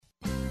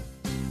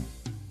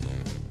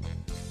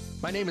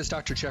My name is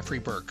Dr. Jeffrey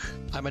Burke.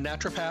 I'm a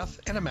naturopath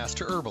and a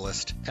master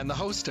herbalist and the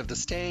host of the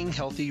Staying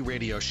Healthy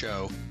radio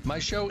show. My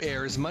show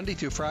airs Monday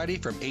through Friday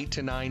from 8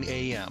 to 9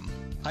 a.m.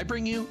 I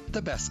bring you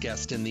the best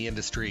guest in the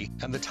industry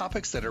and the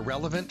topics that are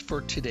relevant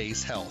for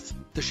today's health.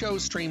 The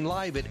shows stream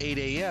live at 8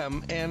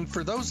 a.m. and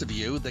for those of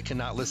you that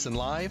cannot listen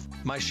live,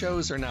 my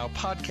shows are now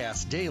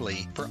podcast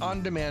daily for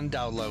on-demand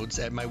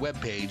downloads at my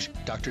webpage,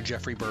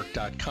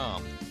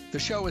 drjeffreyburke.com. The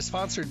show is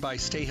sponsored by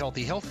Stay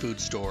Healthy Health Food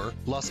Store,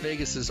 Las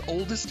Vegas's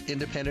oldest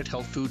independent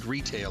health food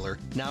retailer,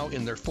 now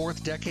in their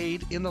fourth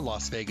decade in the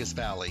Las Vegas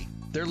Valley.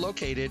 They're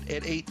located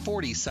at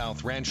 840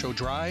 South Rancho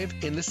Drive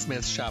in the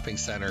Smith's Shopping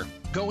Center.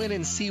 Go in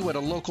and see what a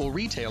local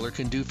retailer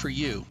can do for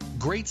you.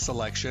 Great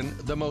selection,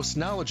 the most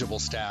knowledgeable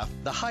staff,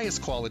 the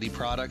highest quality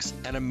products,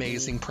 and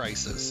amazing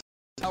prices.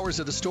 Hours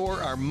of the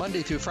store are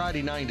Monday through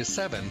Friday 9 to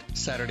 7,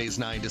 Saturdays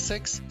 9 to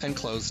 6, and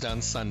closed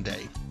on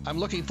Sunday. I'm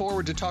looking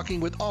forward to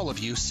talking with all of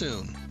you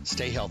soon.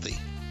 Stay healthy.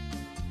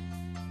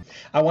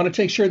 I want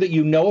to make sure that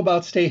you know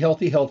about Stay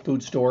Healthy Health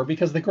Food Store,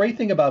 because the great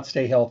thing about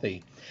Stay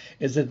Healthy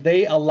is that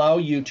they allow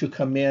you to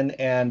come in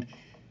and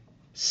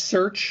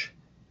search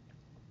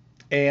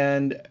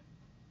and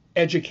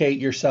educate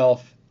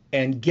yourself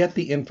and get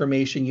the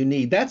information you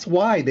need. That's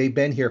why they've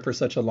been here for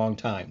such a long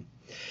time.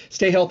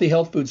 Stay Healthy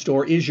Health Food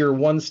Store is your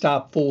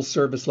one-stop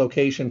full-service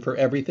location for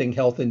everything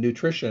health and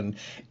nutrition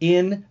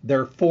in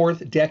their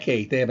fourth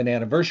decade. They have an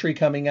anniversary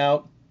coming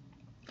out,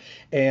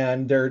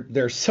 and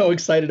they're so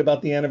excited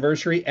about the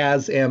anniversary,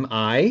 as am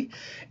I.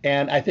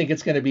 And I think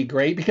it's going to be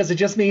great because it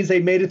just means they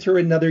made it through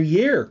another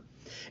year.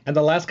 And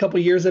the last couple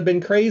of years have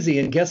been crazy.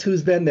 And guess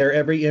who's been there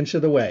every inch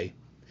of the way?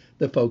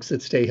 The folks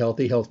at Stay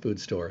Healthy Health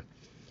Food Store.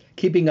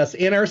 Keeping us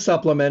in our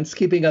supplements,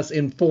 keeping us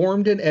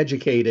informed and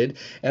educated,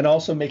 and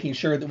also making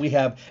sure that we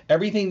have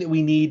everything that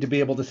we need to be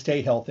able to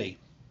stay healthy.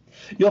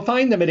 You'll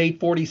find them at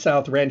 840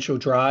 South Rancho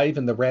Drive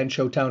in the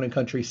Rancho Town and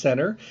Country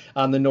Center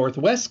on the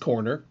northwest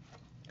corner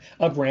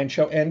of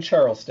Rancho and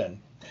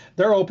Charleston.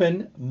 They're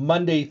open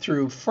Monday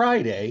through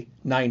Friday,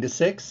 9 to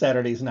 6,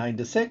 Saturdays 9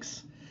 to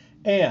 6,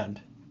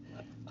 and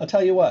I'll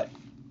tell you what,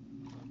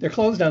 they're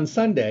closed on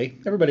Sunday.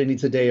 Everybody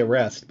needs a day of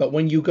rest, but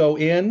when you go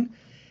in,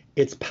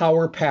 it's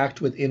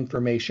power-packed with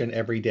information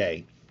every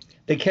day.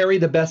 They carry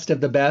the best of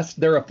the best.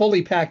 They're a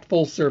fully packed,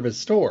 full-service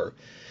store.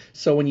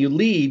 So when you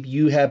leave,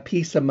 you have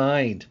peace of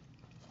mind.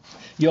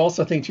 You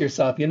also think to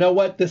yourself, you know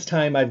what? This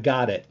time I've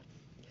got it.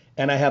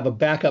 And I have a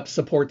backup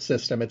support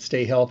system at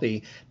Stay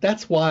Healthy.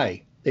 That's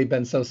why they've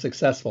been so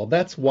successful.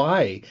 That's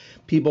why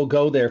people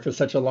go there for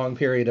such a long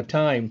period of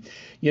time.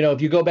 You know,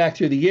 if you go back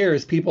through the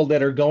years, people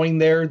that are going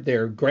there,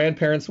 their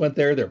grandparents went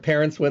there, their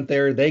parents went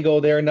there, they go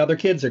there, and now their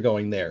kids are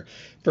going there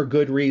for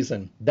good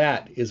reason.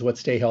 That is what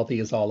Stay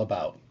Healthy is all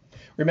about.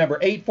 Remember,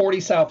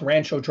 840 South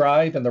Rancho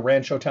Drive in the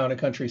Rancho Town and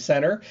Country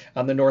Center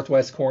on the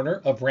northwest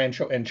corner of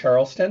Rancho and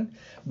Charleston.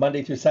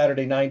 Monday through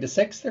Saturday, 9 to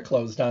 6. They're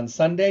closed on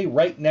Sunday,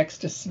 right next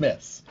to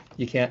Smith's.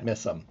 You can't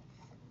miss them.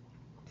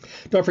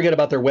 Don't forget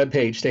about their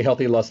webpage,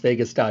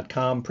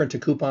 stayhealthylasvegas.com. Print a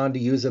coupon to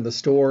use in the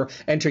store.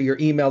 Enter your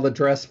email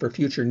address for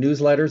future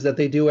newsletters that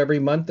they do every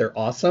month. They're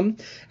awesome.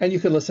 And you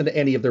can listen to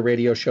any of the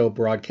radio show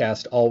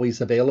broadcasts, always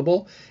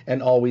available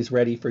and always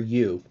ready for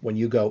you when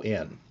you go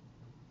in.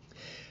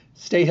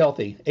 Stay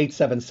healthy,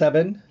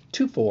 877-2494,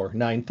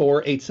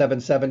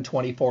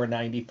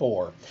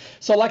 877-2494.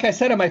 So like I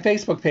said on my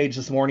Facebook page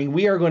this morning,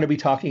 we are going to be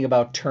talking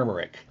about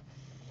turmeric.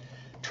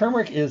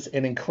 Turmeric is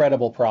an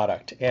incredible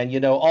product. And,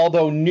 you know,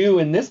 although new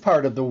in this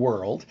part of the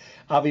world,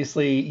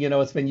 obviously, you know,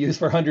 it's been used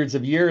for hundreds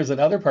of years in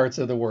other parts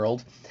of the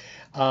world.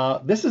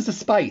 This is a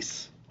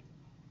spice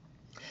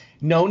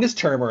known as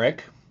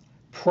turmeric,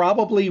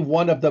 probably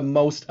one of the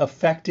most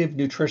effective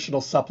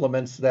nutritional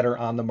supplements that are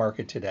on the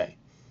market today.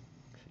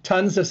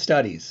 Tons of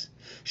studies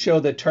show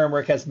that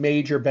turmeric has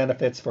major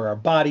benefits for our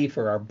body,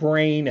 for our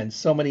brain, and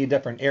so many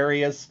different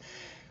areas.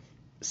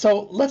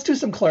 So let's do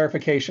some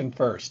clarification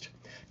first.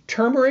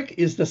 Turmeric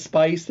is the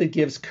spice that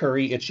gives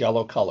curry its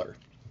yellow color,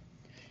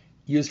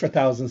 used for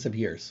thousands of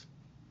years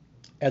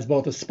as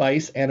both a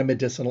spice and a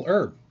medicinal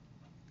herb.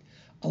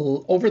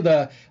 Over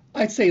the,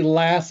 I'd say,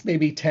 last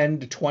maybe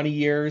 10 to 20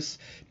 years,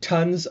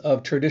 tons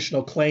of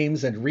traditional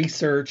claims and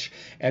research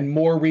and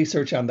more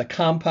research on the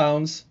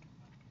compounds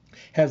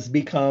has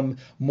become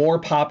more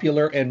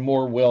popular and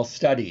more well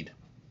studied.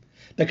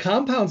 The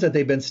compounds that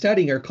they've been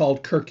studying are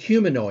called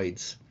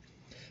curcuminoids.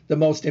 The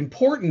most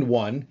important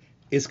one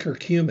is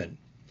curcumin.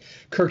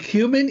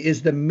 Curcumin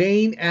is the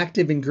main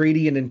active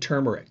ingredient in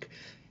turmeric.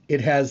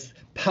 It has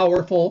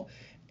powerful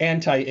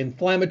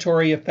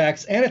anti-inflammatory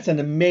effects, and it's an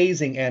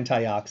amazing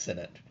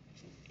antioxidant.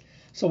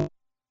 So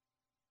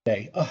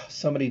today,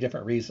 so many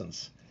different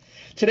reasons.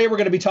 Today we're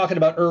going to be talking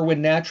about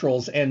Irwin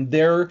Naturals and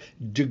their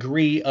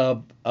degree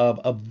of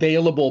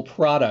available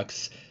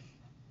products,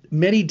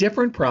 many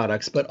different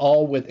products, but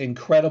all with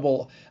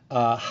incredible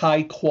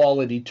high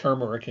quality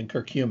turmeric and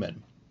curcumin.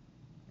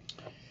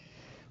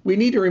 We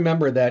need to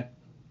remember that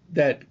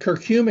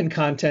curcumin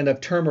content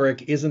of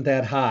turmeric isn't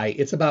that high.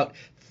 It's about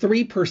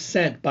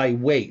 3% by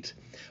weight.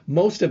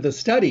 Most of the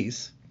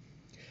studies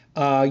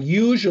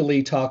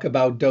usually talk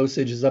about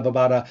dosages of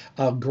about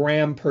a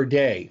gram per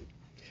day.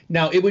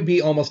 Now, it would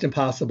be almost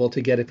impossible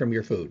to get it from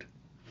your food.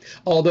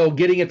 Although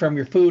getting it from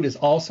your food is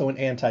also an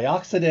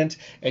antioxidant,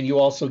 and you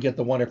also get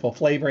the wonderful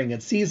flavoring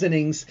and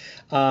seasonings.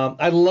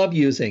 I love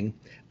using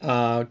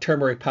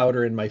turmeric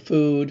powder in my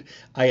food.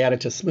 I add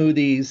it to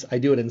smoothies. I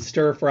do it in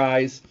stir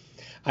fries.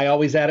 I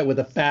always add it with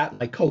a fat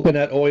like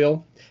coconut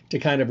oil to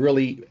kind of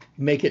really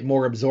make it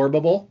more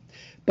absorbable.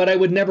 But I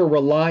would never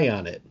rely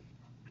on it.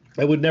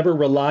 I would never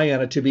rely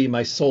on it to be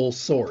my sole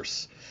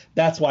source.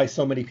 That's why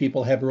so many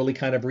people have really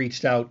kind of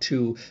reached out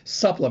to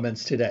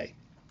supplements today.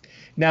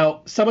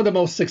 Now, some of the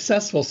most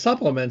successful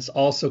supplements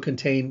also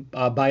contain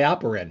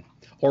BioPerine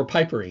or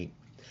piperine.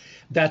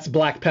 That's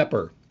black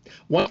pepper.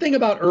 One thing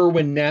about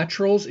Irwin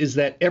Naturals is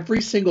that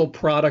every single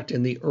product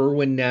in the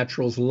Irwin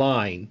Naturals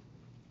line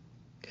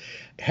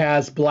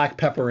has black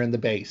pepper in the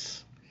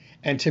base.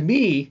 And to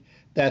me,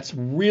 that's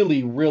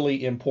really,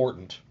 really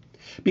important.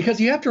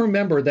 Because you have to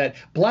remember that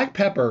black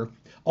pepper,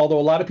 although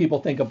a lot of people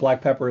think of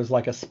black pepper as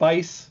like a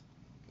spice,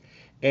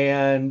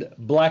 and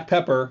black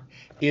pepper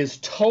is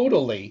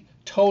totally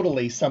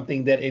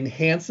something that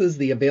enhances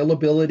the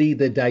availability,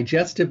 the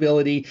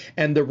digestibility,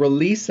 and the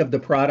release of the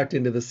product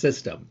into the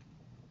system.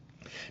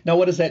 Now,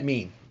 what does that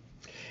mean?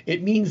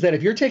 It means that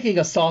if you're taking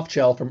a soft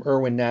gel from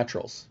Irwin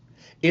Naturals,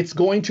 it's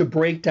going to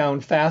break down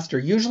faster,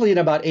 usually in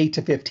about 8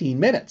 to 15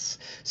 minutes.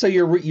 So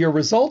your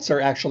results are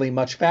actually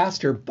much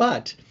faster,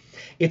 but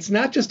it's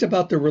not just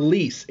about the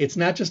release. It's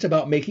not just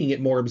about making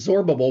it more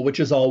absorbable, which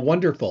is all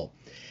wonderful.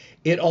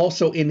 It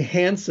also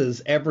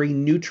enhances every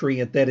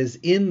nutrient that is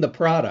in the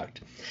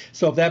product.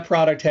 So if that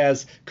product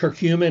has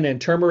curcumin and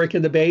turmeric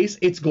in the base,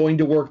 it's going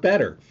to work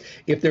better.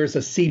 If there's a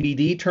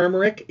CBD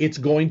turmeric, it's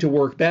going to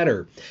work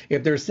better.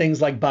 If there's things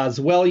like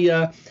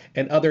boswellia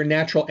and other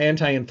natural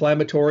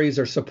anti-inflammatories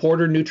or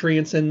supporter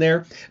nutrients in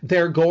there,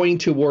 they're going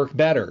to work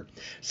better.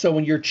 So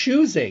when you're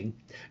choosing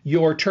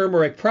your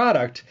turmeric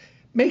product,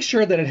 make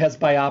sure that it has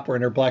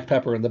BioPerine or black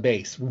pepper in the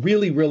base.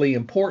 Really, really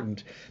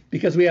important,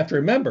 because we have to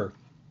remember,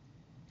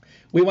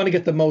 we want to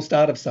get the most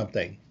out of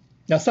something.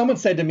 Now, someone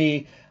said to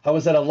me, I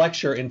was at a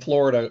lecture in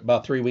Florida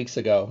about 3 weeks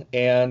ago,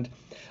 and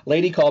a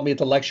lady called me at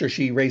the lecture.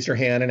 She raised her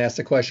hand and asked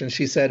a question.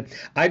 She said,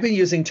 I've been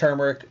using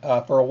turmeric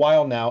for a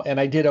while now, and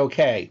I did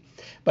okay.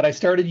 But I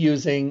started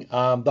using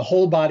the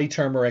Whole Body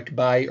Turmeric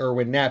by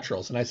Irwin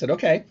Naturals. And I said,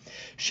 okay.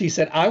 She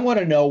said, I want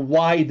to know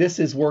why this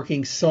is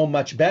working so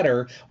much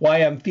better, why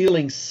I'm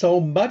feeling so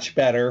much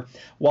better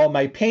while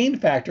my pain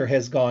factor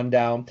has gone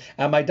down.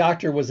 And my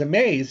doctor was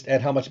amazed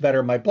at how much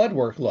better my blood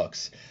work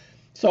looks.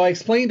 So I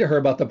explained to her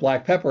about the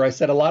black pepper. I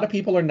said, a lot of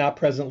people are not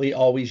presently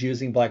always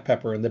using black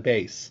pepper in the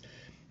base.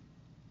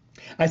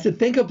 I said,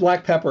 think of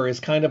black pepper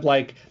as kind of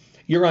like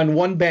you're on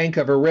one bank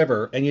of a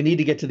river and you need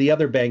to get to the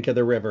other bank of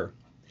the river.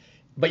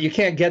 But you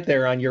can't get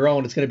there on your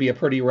own. It's going to be a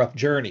pretty rough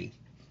journey.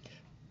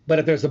 But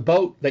if there's a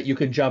boat that you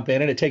can jump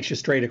in and it takes you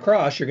straight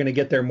across, you're going to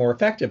get there more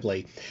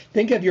effectively.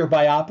 Think of your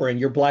BioPerine,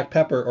 your black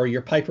pepper, or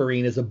your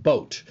piperine as a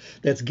boat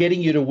that's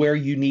getting you to where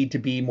you need to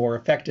be more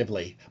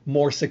effectively,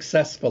 more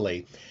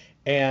successfully,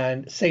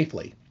 and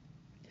safely.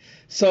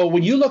 So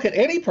when you look at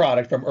any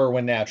product from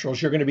Irwin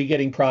Naturals, you're going to be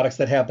getting products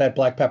that have that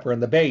black pepper in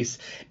the base.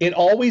 It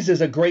always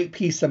is a great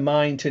peace of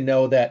mind to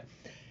know that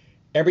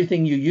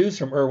everything you use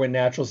from Irwin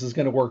Naturals is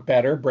going to work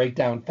better, break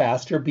down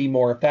faster, be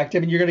more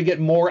effective, and you're going to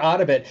get more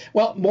out of it.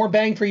 Well, more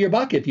bang for your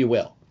buck, if you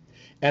will.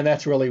 And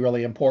that's really,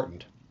 really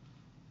important.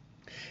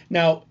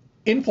 Now,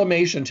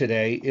 inflammation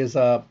today is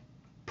a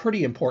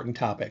pretty important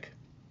topic.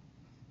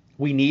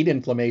 We need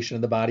inflammation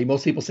in the body.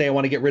 Most people say, I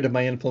want to get rid of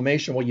my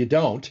inflammation. Well, you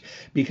don't,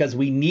 because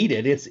we need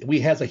it.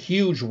 It has a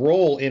huge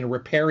role in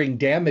repairing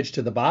damage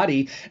to the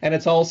body, and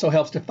it also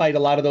helps to fight a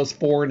lot of those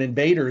foreign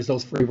invaders,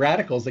 those free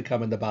radicals that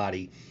come in the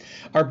body.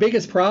 Our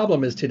biggest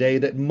problem is today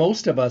that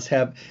most of us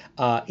have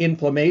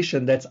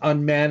inflammation that's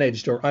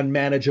unmanaged or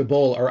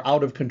unmanageable or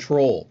out of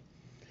control.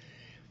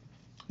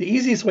 The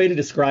easiest way to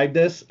describe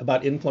this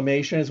about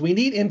inflammation is we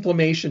need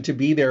inflammation to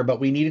be there, but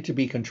we need it to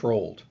be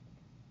controlled.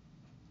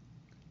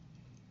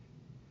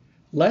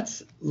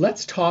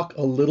 Let's talk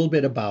a little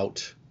bit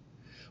about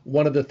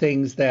one of the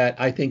things that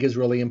I think is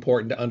really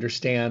important to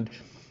understand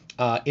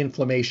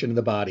inflammation in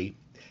the body.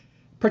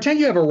 Pretend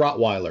you have a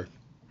Rottweiler,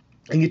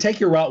 and you take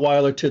your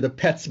Rottweiler to the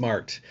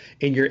PetSmart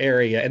in your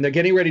area, and they're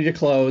getting ready to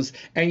close,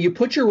 and you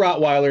put your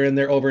Rottweiler in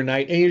there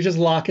overnight, and you just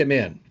lock him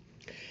in.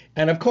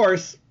 And of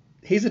course,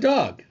 he's a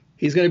dog.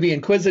 He's going to be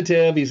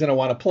inquisitive. He's going to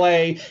want to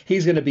play.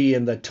 He's going to be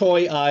in the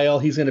toy aisle.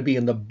 He's going to be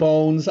in the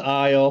bones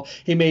aisle.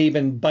 He may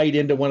even bite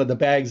into one of the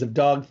bags of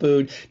dog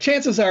food.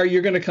 Chances are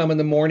you're going to come in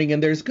the morning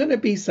and there's going to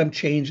be some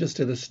changes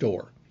to the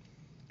store.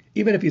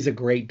 Even if he's a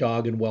great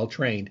dog and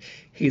well-trained,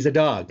 he's a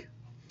dog.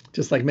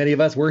 Just like many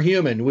of us, we're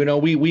human.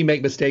 We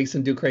make mistakes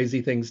and do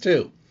crazy things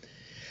too.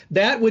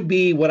 That would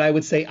be what I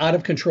would say out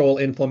of control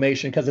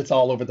inflammation, because it's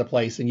all over the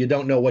place and you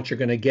don't know what you're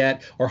going to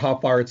get or how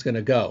far it's going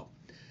to go.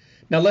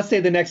 Now, let's say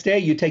the next day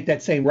you take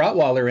that same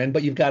Rottweiler in,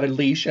 but you've got a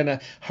leash and a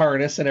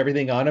harness and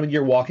everything on him, and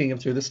you're walking him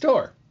through the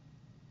store.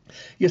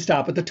 You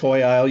stop at the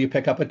toy aisle, you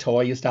pick up a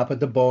toy, you stop at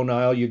the bone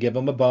aisle, you give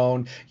them a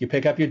bone, you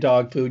pick up your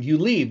dog food, you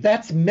leave.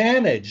 That's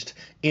managed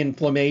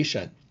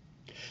inflammation.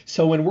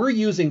 So when we're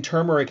using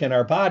turmeric in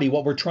our body,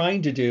 what we're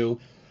trying to do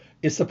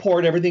is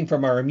support everything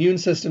from our immune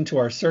system to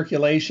our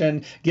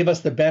circulation, give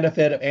us the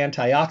benefit of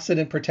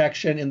antioxidant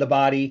protection in the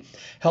body,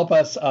 help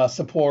us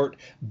support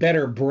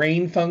better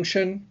brain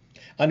function,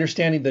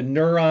 understanding the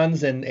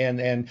neurons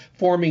and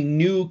forming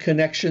new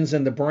connections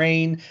in the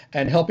brain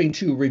and helping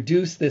to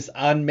reduce this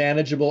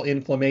unmanageable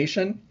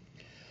inflammation,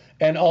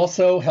 and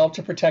also help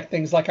to protect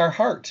things like our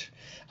heart.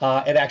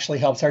 It actually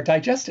helps our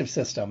digestive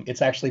system.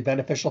 It's actually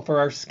beneficial for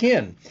our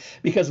skin,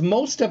 because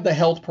most of the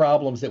health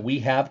problems that we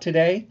have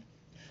today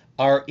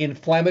are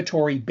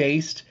inflammatory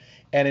based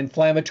and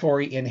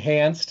inflammatory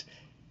enhanced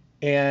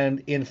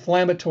and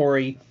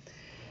inflammatory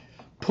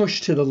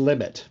pushed to the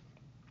limit,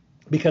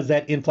 because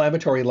that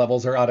inflammatory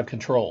levels are out of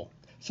control.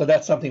 So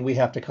that's something we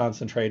have to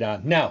concentrate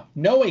on. Now,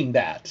 knowing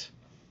that,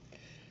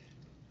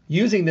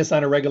 using this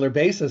on a regular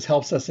basis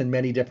helps us in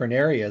many different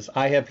areas.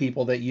 I have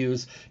people that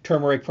use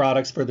turmeric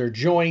products for their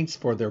joints,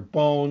 for their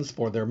bones,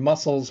 for their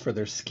muscles, for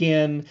their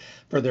skin,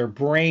 for their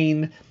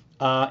brain,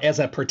 as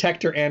a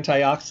protector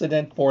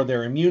antioxidant for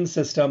their immune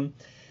system.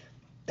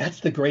 That's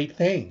the great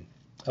thing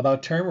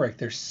about turmeric.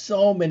 There's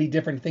so many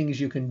different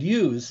things you can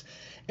use.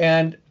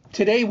 And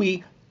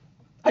today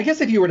I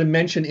guess if you were to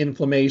mention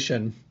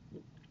inflammation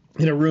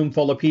in a room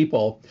full of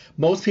people,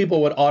 most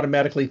people would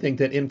automatically think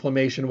that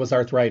inflammation was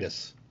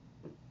arthritis.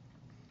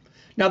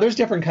 Now, there's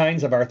different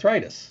kinds of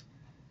arthritis,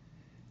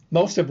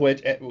 most of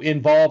which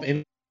involve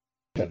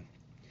inflammation.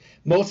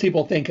 Most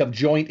people think of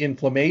joint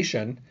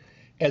inflammation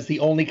as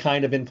the only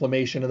kind of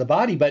inflammation in the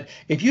body. But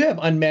if you have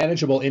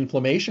unmanageable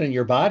inflammation in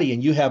your body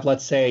and you have,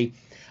 let's say,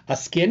 a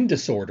skin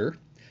disorder,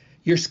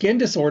 your skin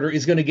disorder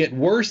is going to get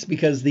worse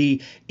because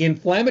the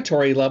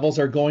inflammatory levels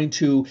are going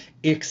to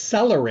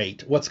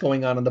accelerate what's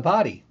going on in the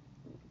body.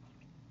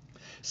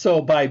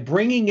 So by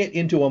bringing it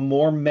into a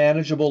more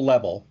manageable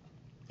level,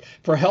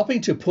 for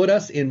helping to put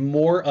us in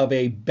more of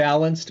a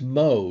balanced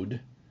mode,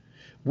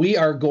 we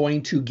are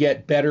going to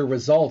get better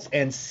results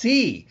and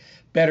see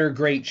better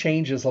great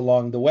changes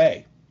along the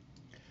way.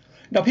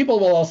 Now, people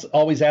will also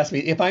always ask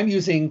me, if I'm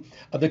using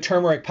the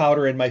turmeric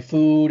powder in my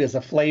food as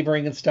a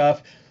flavoring and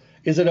stuff,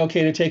 is it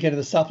okay to take it as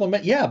a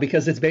supplement? Yeah,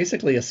 because it's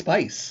basically a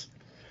spice.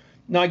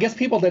 Now, I guess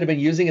people that have been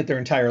using it their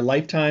entire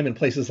lifetime in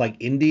places like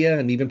India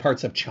and even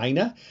parts of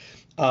China,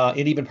 and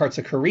even parts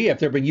of Korea, if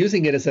they've been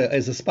using it as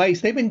a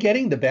spice, they've been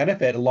getting the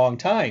benefit a long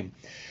time.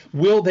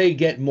 Will they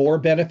get more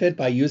benefit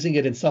by using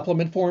it in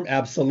supplement form?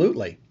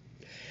 Absolutely.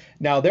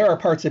 Now, there are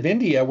parts of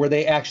India where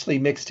they actually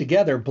mix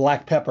together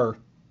black pepper,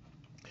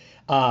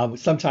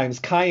 sometimes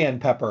cayenne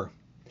pepper,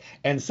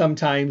 and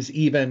sometimes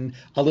even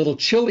a little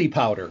chili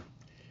powder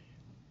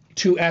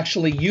to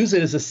actually use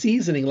it as a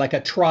seasoning, like a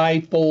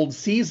tri-fold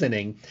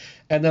seasoning.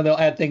 And then they'll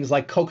add things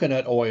like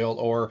coconut oil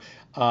or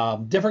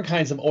different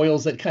kinds of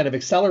oils that kind of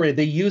accelerate.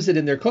 They use it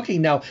in their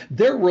cooking. Now,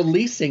 they're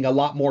releasing a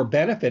lot more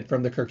benefit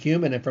from the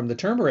curcumin and from the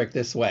turmeric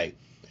this way.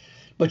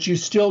 But you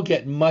still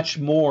get much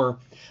more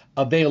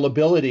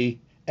availability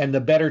and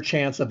the better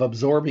chance of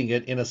absorbing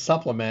it in a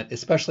supplement,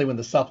 especially when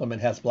the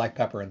supplement has black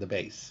pepper in the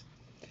base.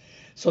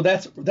 So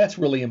that's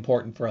really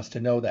important for us to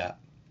know that.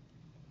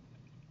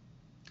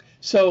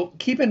 So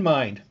keep in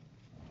mind,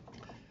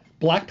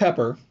 black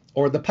pepper,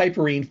 or the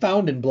piperine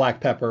found in black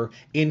pepper,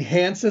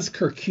 enhances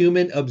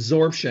curcumin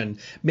absorption,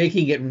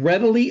 making it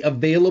readily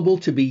available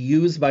to be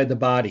used by the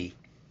body.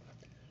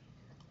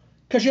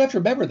 Because you have to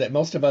remember that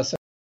most of us are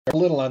a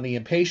little on the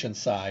impatient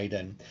side,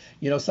 and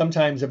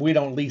sometimes if we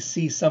don't at least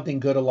see something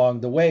good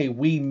along the way,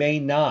 we may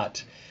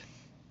not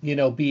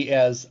be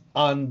as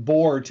on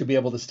board to be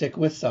able to stick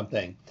with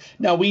something.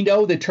 Now, we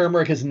know that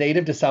turmeric is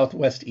native to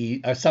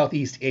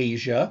Southeast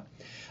Asia.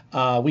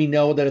 We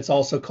know that it's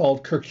also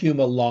called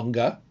curcuma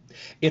longa.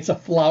 It's a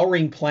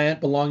flowering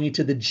plant belonging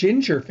to the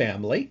ginger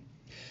family,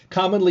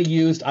 commonly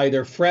used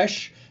either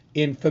fresh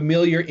in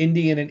familiar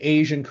Indian and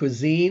Asian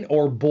cuisine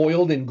or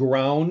boiled and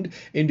ground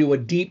into a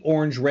deep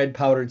orange-red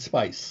powdered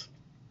spice.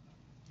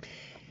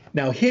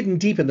 Now, hidden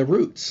deep in the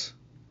roots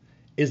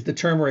is the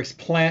turmeric's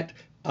plant.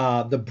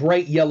 The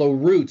bright yellow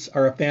roots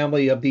are a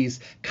family of these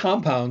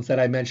compounds that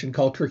I mentioned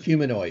called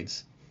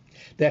curcuminoids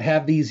that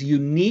have these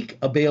unique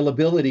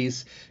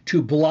availabilities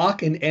to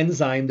block an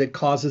enzyme that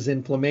causes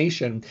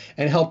inflammation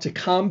and help to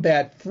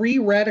combat free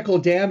radical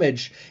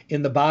damage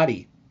in the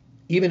body,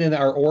 even in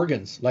our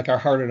organs like our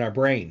heart and our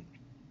brain.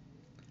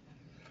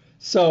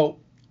 So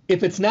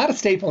if it's not a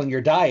staple in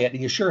your diet,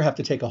 and you sure have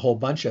to take a whole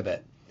bunch of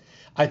it,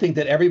 I think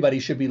that everybody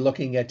should be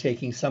looking at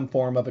taking some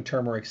form of a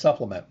turmeric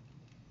supplement.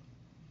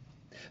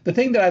 The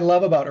thing that I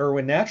love about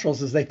Irwin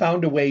Naturals is they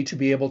found a way to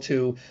be able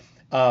to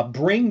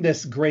bring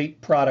this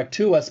great product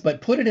to us,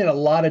 but put it in a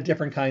lot of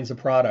different kinds of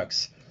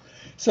products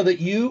so that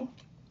you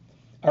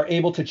are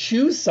able to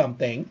choose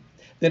something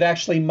that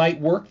actually might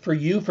work for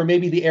you for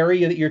maybe the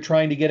area that you're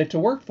trying to get it to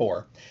work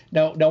for.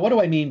 Now what do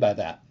I mean by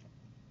that?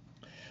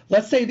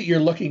 Let's say that you're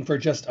looking for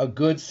just a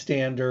good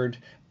standard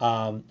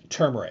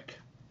turmeric.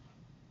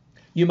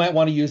 you might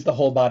want to use the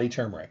whole body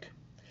turmeric.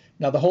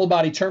 Now, the whole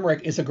body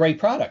turmeric is a great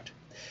product.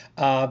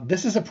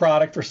 This is a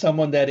product for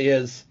someone that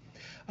is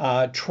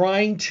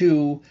trying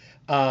to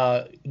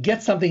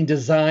get something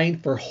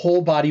designed for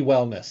whole body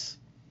wellness.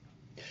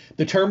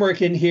 The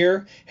turmeric in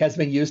here has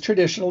been used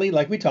traditionally,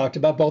 like we talked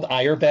about, both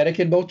Ayurvedic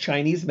and both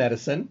Chinese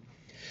medicine.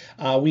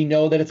 We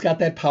know that it's got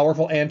that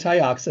powerful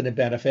antioxidant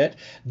benefit.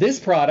 This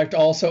product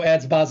also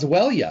adds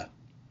boswellia.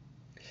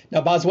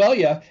 Now,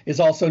 boswellia is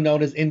also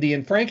known as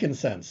Indian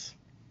frankincense.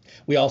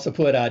 We also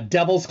put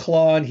devil's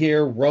claw in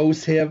here,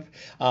 rosehip,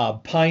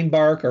 pine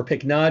bark, or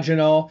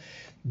pycnogenol.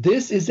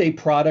 This is a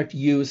product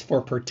used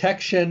for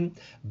protection,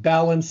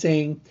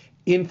 balancing,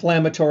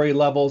 inflammatory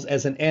levels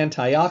as an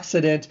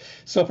antioxidant.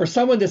 So for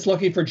someone that's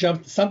looking for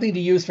something to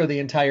use for the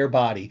entire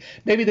body,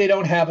 maybe they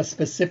don't have a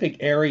specific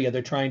area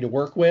they're trying to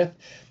work with,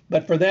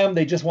 but for them,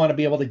 they just want to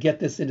be able to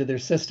get this into their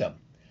system.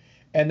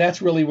 And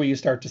that's really where you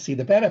start to see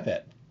the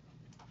benefit.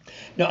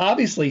 Now,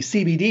 obviously,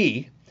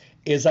 CBD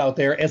is out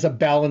there as a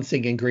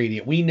balancing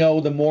ingredient. We know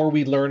the more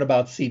we learn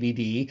about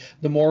CBD,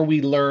 the more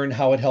we learn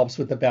how it helps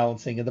with the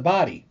balancing of the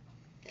body.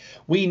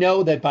 We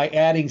know that by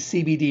adding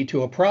CBD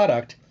to a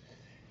product,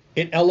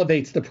 it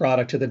elevates the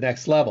product to the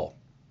next level.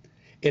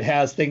 It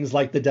has things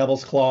like the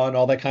devil's claw and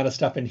all that kind of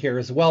stuff in here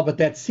as well. But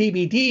that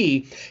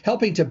CBD,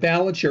 helping to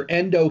balance your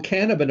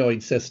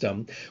endocannabinoid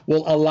system,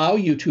 will allow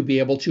you to be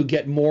able to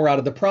get more out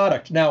of the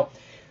product. Now,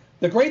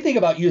 the great thing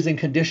about using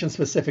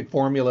condition-specific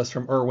formulas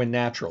from Irwin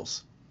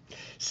Naturals,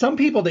 some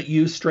people that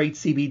use straight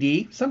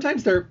CBD,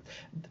 sometimes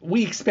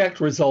we expect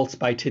results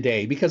by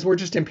today because we're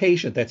just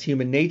impatient. That's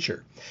human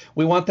nature.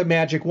 We want the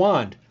magic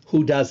wand.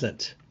 Who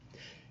doesn't?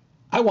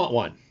 I want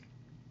one.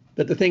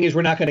 But the thing is,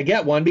 we're not going to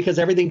get one because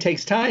everything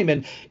takes time.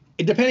 And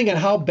depending on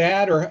how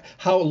bad or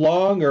how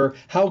long or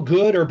how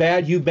good or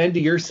bad you've been to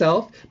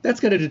yourself, that's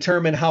going to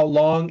determine how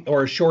long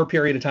or a short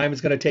period of time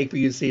it's going to take for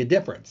you to see a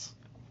difference.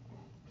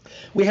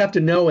 We have to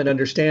know and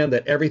understand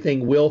that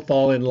everything will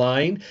fall in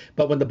line,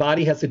 but when the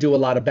body has to do a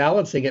lot of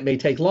balancing, it may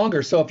take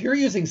longer. So if you're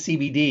using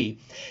CBD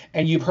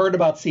and you've heard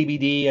about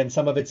CBD and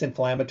some of its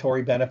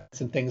inflammatory benefits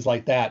and things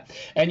like that,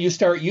 and you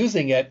start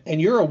using it and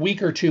you're a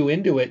week or two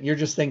into it and you're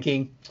just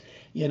thinking,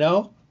 you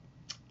know,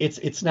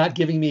 it's not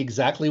giving me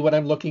exactly what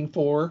I'm looking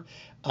for.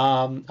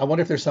 I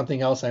wonder if there's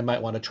something else I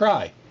might want to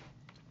try.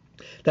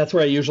 That's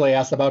where I usually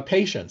ask about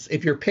patience.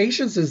 If your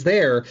patience is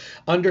there,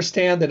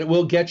 understand that it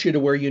will get you to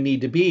where you need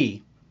to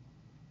be,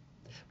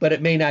 but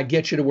it may not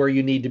get you to where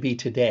you need to be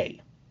today.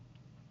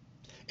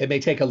 It may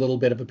take a little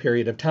bit of a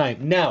period of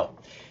time. Now,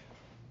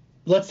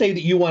 let's say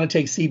that you want to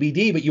take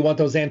CBD, but you want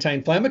those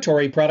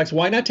anti-inflammatory products.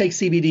 Why not take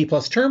CBD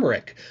plus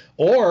turmeric?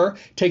 Or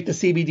take the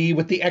CBD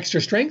with the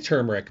extra strength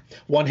turmeric.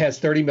 One has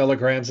 30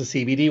 milligrams of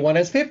CBD, one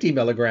has 50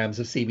 milligrams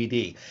of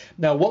CBD.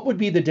 Now, what would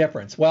be the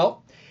difference?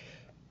 Well,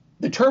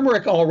 the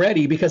turmeric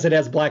already, because it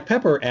has black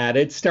pepper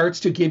added, starts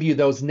to give you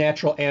those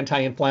natural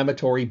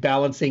anti-inflammatory,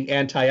 balancing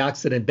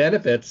antioxidant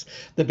benefits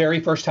the very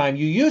first time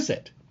you use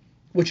it,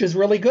 which is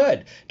really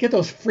good. Get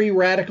those free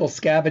radical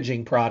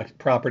scavenging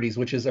properties,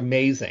 which is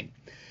amazing.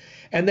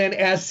 And then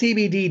as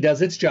CBD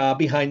does its job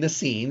behind the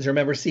scenes,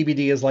 remember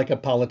CBD is like a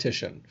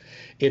politician.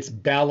 It's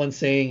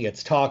balancing,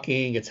 it's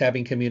talking, it's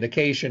having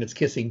communication, it's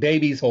kissing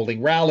babies,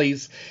 holding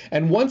rallies.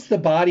 And once the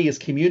body is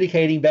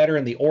communicating better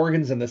and the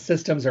organs and the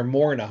systems are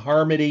more in a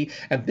harmony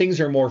and things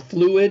are more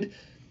fluid,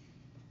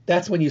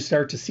 that's when you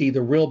start to see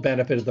the real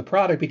benefit of the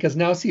product, because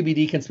now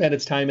CBD can spend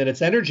its time and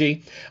its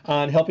energy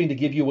on helping to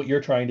give you what you're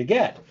trying to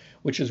get,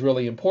 which is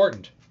really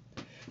important.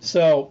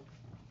 So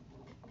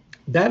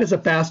that is a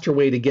faster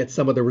way to get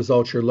some of the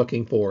results you're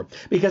looking for,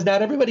 because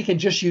not everybody can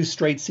just use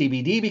straight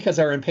CBD because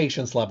our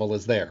impatience level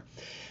is there.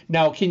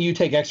 Now, can you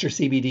take extra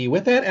CBD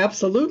with that?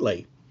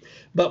 Absolutely.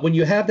 But when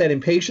you have that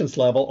impatience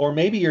level, or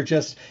maybe you're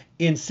just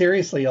in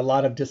seriously a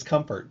lot of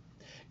discomfort,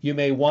 you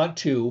may want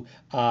to,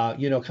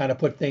 kind of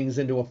put things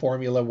into a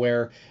formula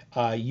where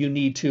you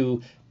need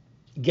to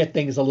get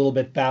things a little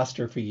bit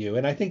faster for you.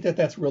 And I think that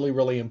that's really,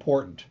 really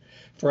important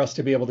for us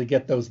to be able to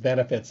get those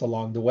benefits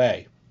along the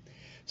way.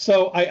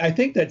 So I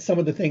think that some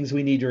of the things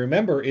we need to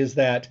remember is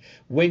that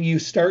when you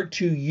start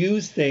to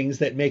use things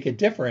that make a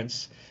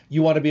difference,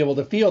 you want to be able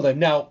to feel them.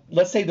 Now,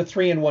 let's say the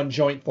 3-in-1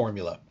 joint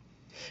formula.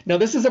 Now,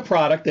 this is a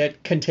product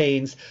that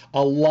contains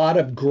a lot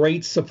of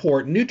great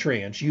support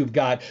nutrients. You've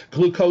got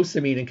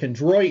glucosamine and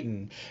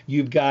chondroitin.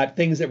 You've got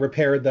things that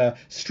repair the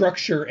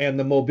structure and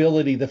the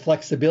mobility, the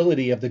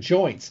flexibility of the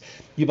joints.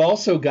 You've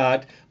also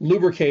got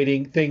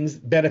lubricating things,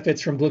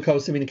 benefits from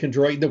glucosamine and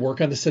chondroitin that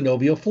work on the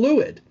synovial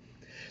fluid.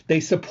 They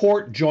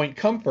support joint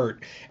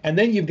comfort. And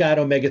then you've got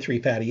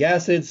omega-3 fatty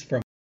acids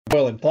from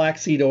oil and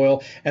flaxseed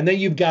oil. And then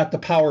you've got the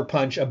power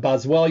punch of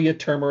boswellia,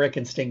 turmeric,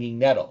 and stinging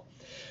nettle.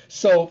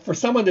 So for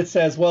someone that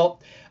says, well,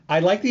 I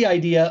like the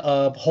idea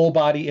of whole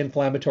body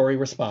inflammatory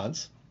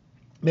response,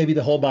 maybe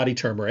the whole body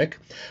turmeric,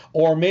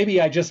 or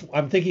maybe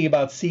I'm thinking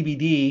about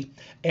CBD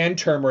and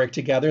turmeric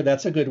together.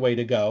 That's a good way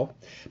to go.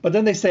 But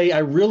then they say, I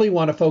really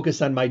want to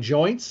focus on my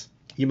joints.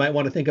 You might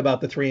want to think about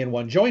the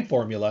 3-in-1 joint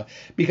formula,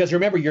 because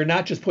remember, you're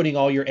not just putting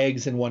all your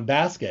eggs in one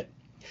basket.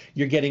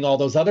 You're getting all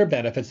those other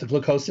benefits, the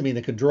glucosamine,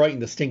 the chondroitin,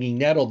 the stinging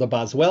nettle, the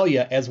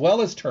boswellia, as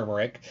well as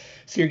turmeric.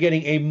 So you're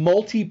getting a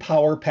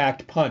multi-power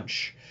packed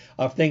punch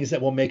of things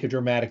that will make a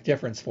dramatic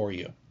difference for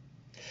you.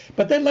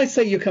 But then let's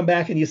say you come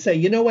back and you say,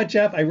 you know what,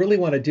 Jeff, I really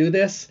want to do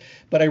this,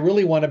 but I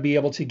really want to be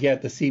able to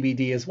get the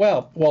CBD as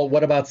well. Well,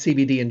 what about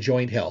CBD and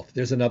joint health?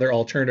 There's another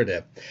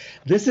alternative.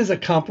 This is a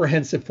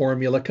comprehensive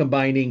formula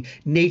combining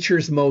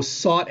nature's most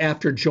sought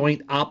after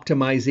joint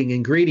optimizing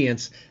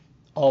ingredients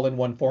all in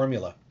one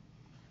formula.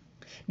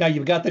 Now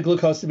you've got the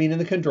glucosamine and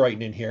the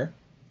chondroitin in here,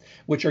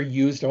 which are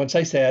used, once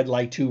I said,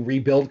 like to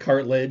rebuild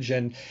cartilage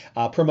and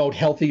promote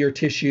healthier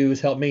tissues,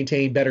 help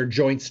maintain better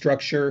joint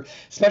structure,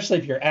 especially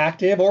if you're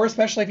active or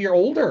especially if you're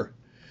older.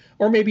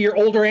 Or maybe you're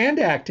older and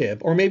active,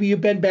 or maybe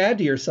you've been bad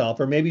to yourself,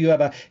 or maybe you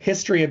have a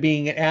history of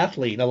being an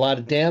athlete and a lot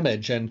of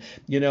damage, and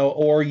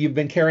or you've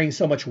been carrying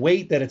so much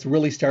weight that it's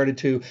really started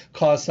to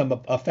cause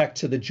some effect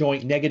to the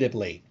joint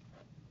negatively.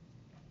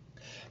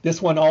 This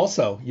one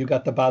also, you've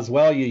got the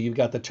boswellia, you've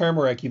got the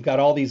turmeric, you've got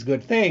all these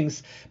good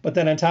things, but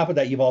then on top of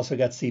that, you've also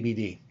got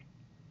CBD.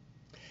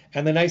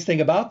 And the nice thing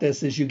about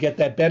this is you get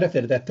that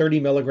benefit of that 30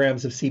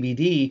 milligrams of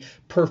CBD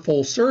per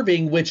full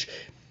serving, which,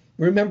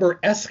 remember,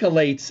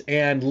 escalates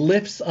and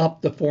lifts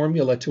up the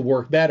formula to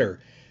work better.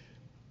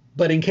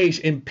 But in case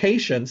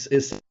impatience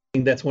is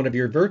something that's one of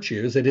your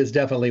virtues, it is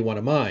definitely one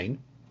of mine.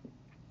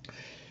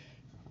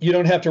 You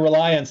don't have to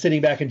rely on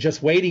sitting back and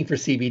just waiting for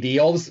CBD,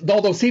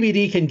 although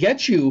CBD can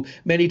get you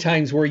many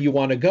times where you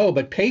want to go,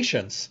 but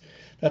patience,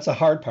 that's a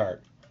hard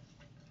part.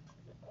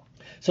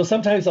 So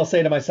sometimes I'll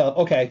say to myself,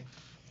 okay,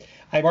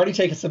 I've already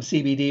taken some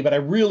CBD, but I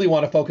really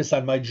want to focus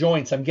on my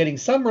joints. I'm getting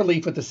some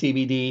relief with the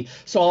CBD,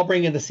 so I'll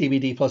bring in the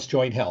CBD plus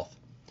joint health.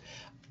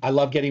 I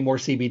love getting more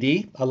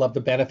CBD. I love the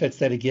benefits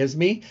that it gives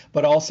me,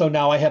 but also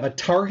now I have a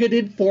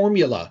targeted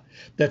formula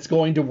that's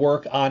going to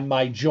work on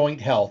my joint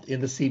health in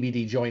the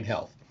CBD joint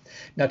health.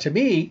 Now, to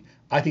me,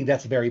 I think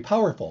that's very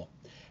powerful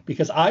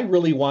because I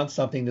really want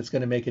something that's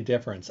going to make a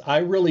difference. I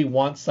really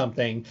want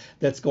something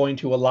that's going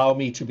to allow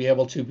me to be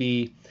able to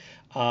be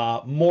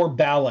more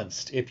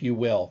balanced, if you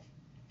will.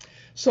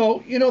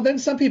 So, then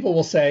some people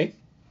will say,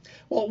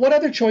 well, what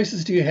other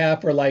choices do you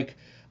have for like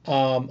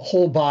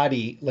whole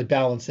body like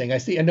balancing? I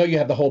know you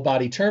have the whole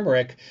body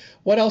turmeric.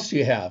 What else do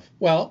you have?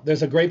 Well,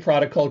 there's a great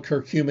product called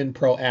Curcumin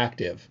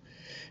Proactive.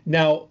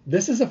 Now,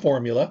 this is a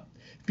formula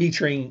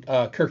featuring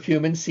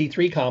curcumin,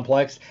 C3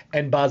 complex,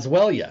 and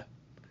boswellia.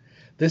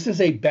 This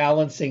is a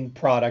balancing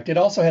product. It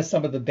also has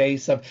some of the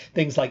base of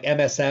things like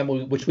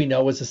MSM, which we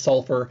know is a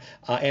sulfur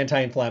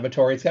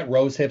anti-inflammatory. It's got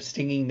rosehip,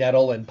 stinging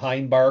nettle, and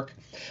pine bark.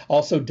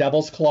 Also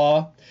devil's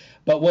claw.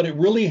 But what it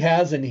really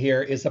has in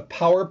here is a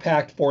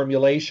power-packed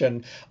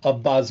formulation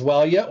of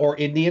boswellia or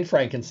Indian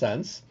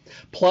frankincense,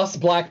 plus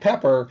black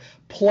pepper,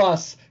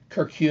 plus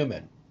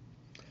curcumin.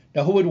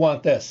 Now, who would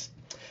want this?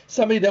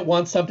 Somebody that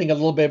wants something a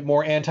little bit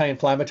more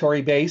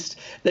anti-inflammatory based.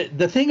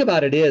 The thing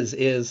about it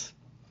is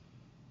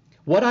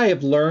what I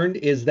have learned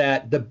is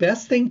that the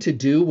best thing to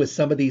do with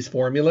some of these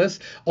formulas,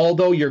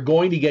 although you're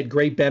going to get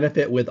great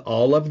benefit with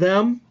all of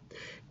them,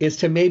 is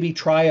to maybe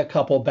try a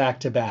couple back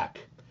to back.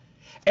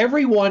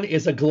 Every one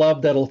is a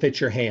glove that'll fit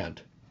your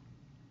hand,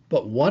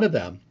 but one of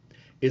them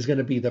is going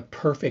to be the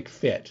perfect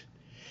fit.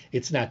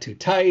 It's not too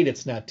tight,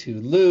 it's not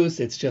too loose,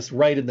 it's just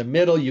right in the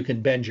middle. You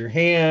can bend your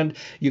hand,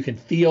 you can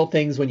feel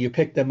things when you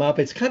pick them up.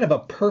 It's kind of a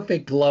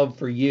perfect glove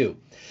for you.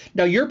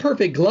 Now, your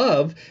perfect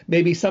glove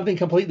may be something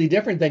completely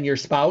different than your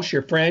spouse,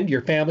 your friend,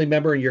 your family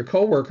member, and your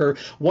coworker.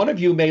 One of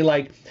you may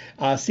like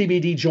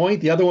CBD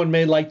joint, the other one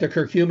may like the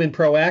Curcumin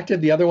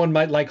Proactive, the other one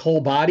might like whole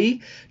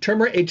body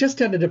turmeric. It just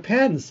kind of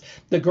depends.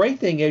 The great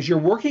thing is you're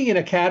working in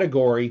a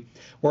category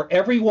where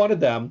every one of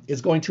them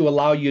is going to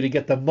allow you to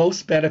get the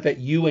most benefit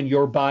you and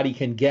your body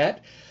can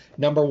get.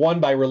 Number one,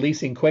 by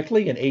releasing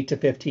quickly in 8 to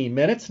 15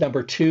 minutes.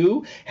 Number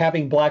two,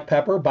 having black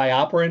pepper,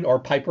 BioPerine, or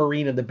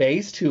piperine in the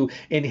base to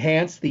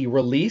enhance the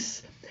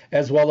release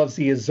as well as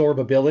the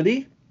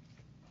absorbability,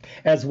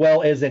 as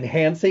well as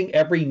enhancing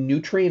every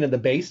nutrient in the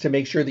base to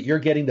make sure that you're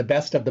getting the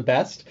best of the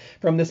best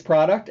from this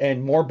product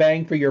and more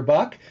bang for your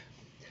buck.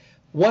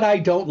 What I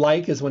don't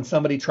like is when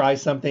somebody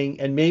tries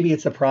something and maybe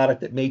it's a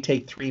product that may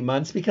take 3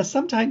 months, because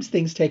sometimes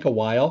things take a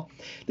while.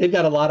 They've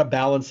got a lot of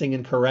balancing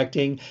and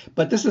correcting,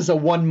 but this is a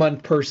 1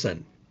 month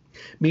person,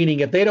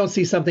 meaning if they don't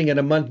see something in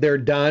a month, they're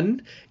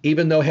done.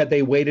 Even though had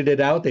they waited it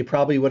out, they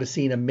probably would have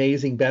seen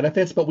amazing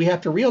benefits. But we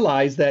have to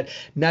realize that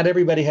not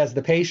everybody has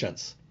the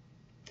patience.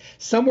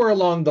 Somewhere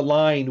along the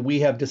line, we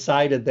have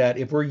decided that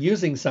if we're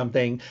using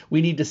something, we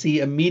need to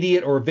see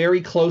immediate or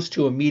very close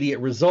to immediate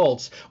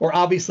results, or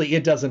obviously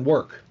it doesn't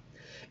work.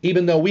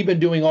 Even though we've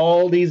been doing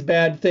all these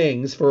bad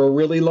things for a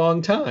really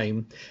long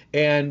time,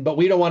 but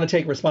we don't want to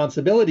take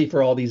responsibility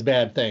for all these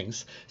bad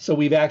things. So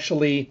we've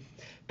actually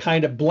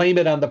kind of blame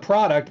it on the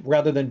product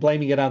rather than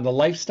blaming it on the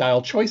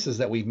lifestyle choices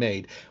that we've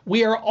made.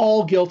 We are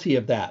all guilty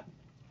of that.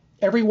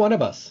 Every one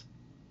of us.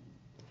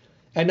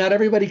 And not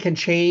everybody can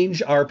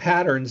change our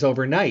patterns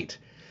overnight.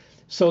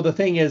 So the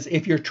thing is,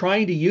 if you're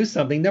trying to use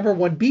something, number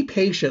one, be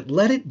patient.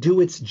 Let it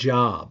do its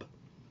job.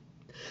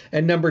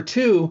 And number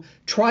two,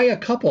 try a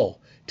couple.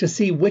 to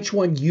see which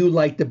one you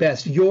like the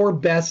best, your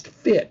best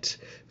fit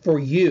for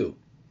you.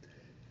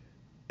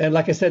 And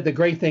like I said, the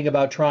great thing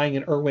about trying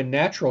an Irwin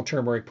Natural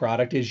turmeric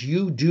product is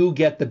you do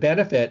get the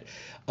benefit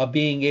of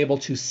being able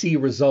to see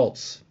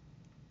results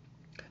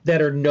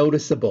that are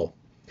noticeable.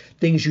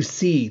 Things you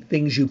see,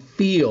 things you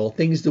feel,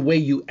 things the way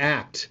you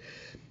act.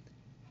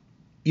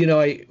 You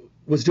know, I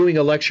was doing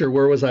a lecture,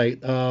 where was I?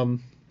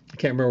 I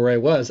can't remember where I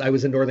was. I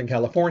was in Northern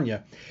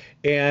California.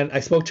 And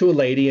I spoke to a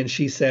lady and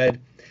she said,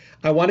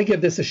 I want to give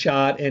this a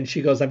shot. And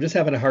she goes, I'm just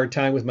having a hard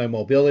time with my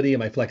mobility and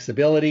my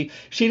flexibility.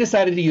 She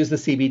decided to use the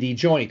CBD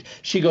joint.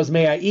 She goes,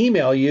 may I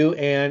email you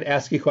and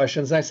ask you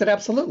questions? And I said,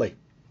 absolutely.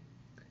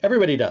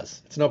 Everybody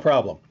does. It's no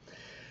problem.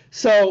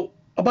 So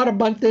about a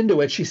month into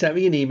it, she sent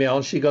me an email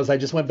and she goes, I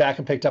just went back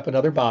and picked up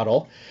another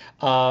bottle,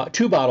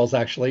 2 bottles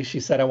actually.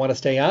 She said, I want to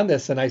stay on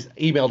this. And I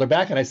emailed her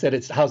back and I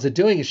said, how's it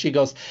doing? And she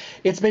goes,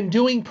 it's been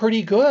doing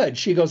pretty good.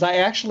 She goes, I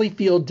actually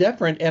feel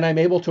different and I'm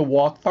able to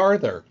walk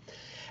farther.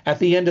 At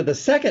the end of the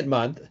second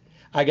month,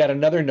 I got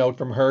another note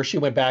from her. She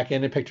went back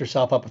in and picked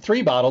herself up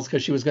 3 bottles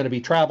because she was going to be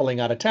traveling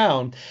out of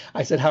town.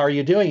 I said, how are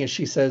you doing? And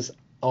she says,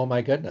 oh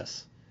my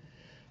goodness.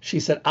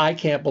 She said, I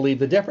can't believe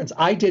the difference.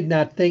 I did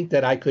not think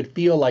that I could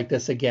feel like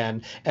this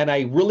again. And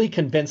I really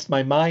convinced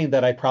my mind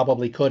that I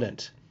probably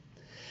couldn't.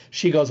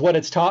 She goes, what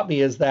it's taught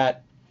me is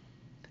that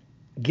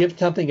give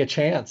something a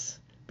chance,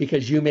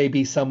 because you may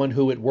be someone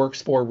who it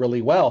works for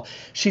really well.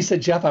 She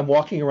said, Jeff, I'm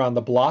walking around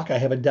the block. I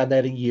haven't done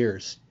that in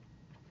years.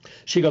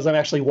 She goes, I'm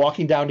actually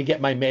walking down to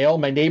get my mail.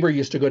 My neighbor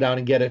used to go down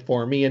and get it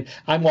for me, and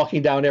I'm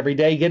walking down every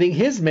day getting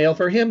his mail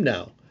for him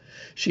now.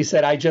 She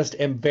said, I just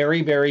am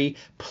very, very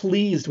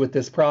pleased with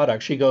this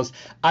product. She goes,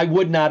 I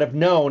would not have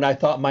known. I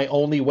thought my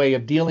only way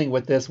of dealing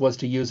with this was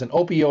to use an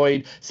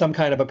opioid, some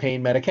kind of a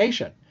pain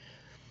medication.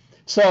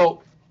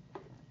 So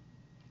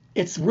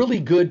it's really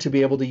good to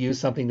be able to use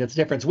something that's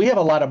different. So we have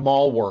a lot of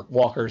mall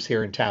walkers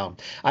here in town.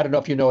 I don't know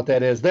if you know what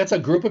that is. That's a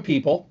group of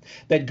people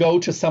that go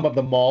to some of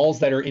the malls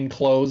that are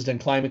enclosed and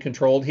climate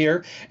controlled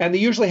here. And they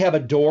usually have a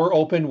door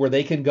open where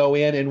they can go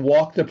in and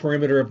walk the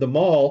perimeter of the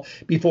mall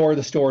before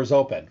the stores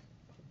open.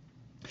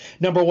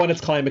 Number one,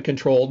 it's climate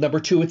controlled. Number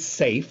two, it's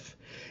safe.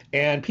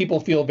 And people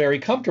feel very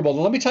comfortable.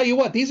 And let me tell you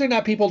what, these are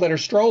not people that are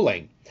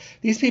strolling.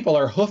 These people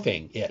are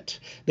hoofing it.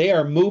 They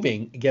are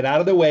moving, get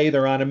out of the way.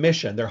 They're on a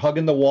mission. They're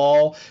hugging the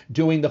wall,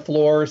 doing the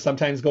floor,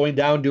 sometimes going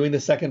down, doing the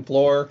second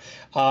floor,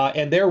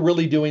 and they're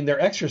really doing their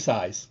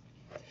exercise.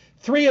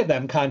 3 of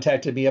them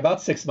contacted me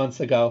about 6 months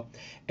ago,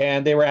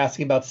 and they were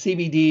asking about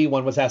CBD.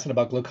 One was asking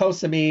about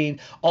glucosamine.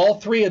 All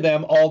 3 of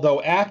them,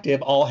 although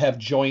active, all have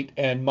joint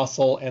and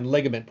muscle and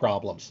ligament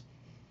problems.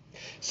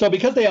 So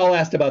because they all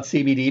asked about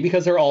CBD,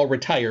 because they're all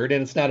retired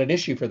and it's not an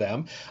issue for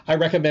them, I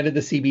recommended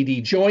the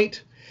CBD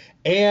joint.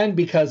 And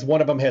because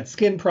one of them had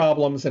skin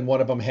problems and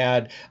one of them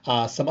had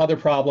some other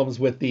problems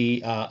with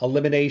the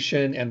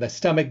elimination and the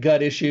stomach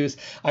gut issues,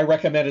 I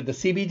recommended the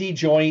CBD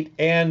joint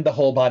and the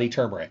whole body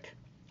turmeric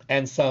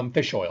and some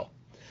fish oil.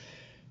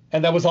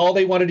 And that was all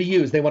they wanted to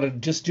use. They wanted to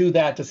just do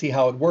that to see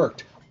how it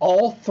worked.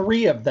 All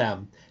 3 of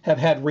them have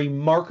had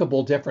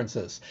remarkable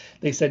differences.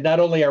 They said, not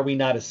only are we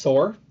not as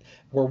sore,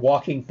 we're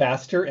walking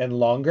faster and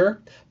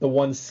longer. The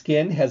one's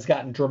skin has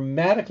gotten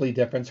dramatically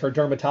different. Her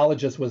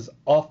dermatologist was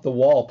off the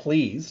wall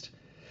pleased.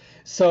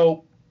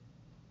 So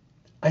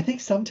I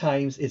think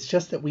sometimes it's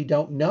just that we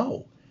don't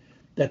know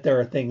that there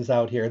are things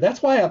out here.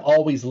 That's why I've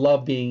always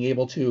loved being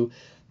able to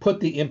put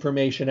the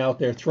information out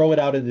there, throw it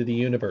out into the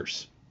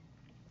universe.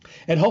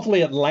 And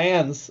hopefully it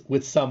lands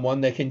with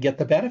someone that can get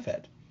the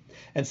benefit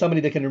and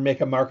somebody that can make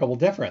a remarkable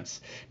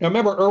difference. Now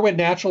remember, Irwin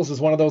Naturals is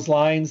one of those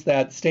lines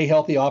that Stay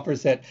Healthy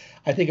offers that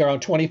I think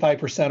around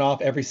 25% off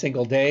every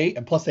single day,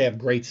 and plus they have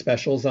great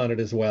specials on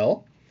it as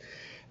well.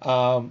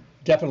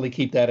 Definitely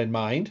keep that in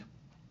mind.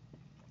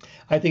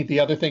 I think the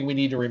other thing we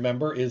need to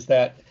remember is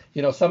that,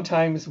 you know,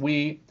 sometimes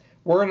we're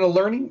in a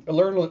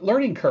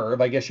learning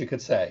curve, I guess you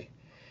could say.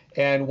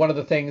 And one of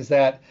the things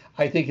that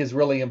I think is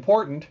really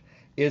important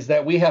is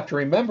that we have to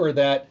remember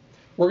that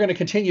we're going to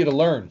continue to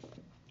learn.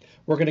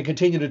 We're going to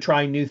continue to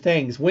try new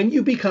things. When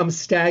you become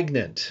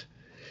stagnant,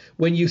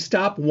 when you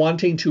stop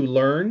wanting to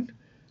learn,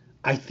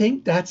 I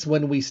think that's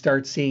when we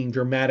start seeing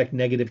dramatic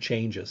negative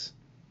changes.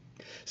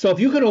 So if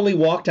you can only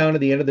walk down to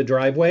the end of the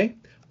driveway,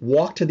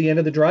 walk to the end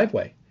of the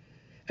driveway.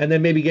 And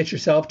then maybe get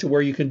yourself to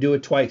where you can do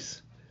it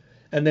twice.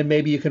 And then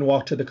maybe you can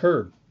walk to the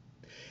curb.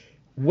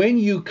 When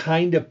you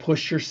kind of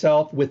push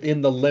yourself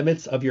within the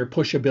limits of your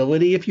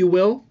pushability, if you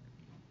will,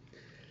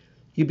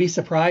 you'd be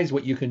surprised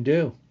what you can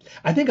do.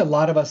 I think a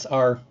lot of us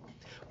are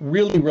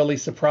really, really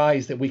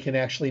surprised that we can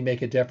actually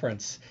make a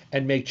difference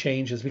and make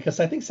changes, because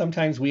I think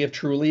sometimes we have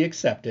truly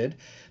accepted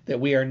that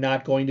we are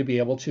not going to be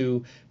able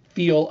to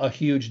feel a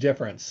huge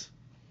difference.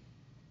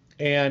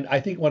 And I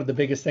think one of the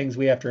biggest things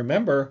we have to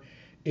remember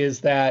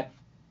is that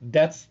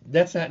that's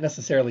not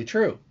necessarily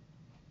true.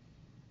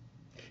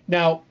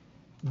 Now,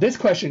 This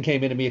question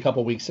came into me a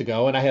couple weeks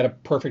ago, and I had a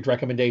perfect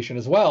recommendation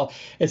as well.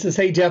 It says,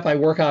 hey, Jeff, I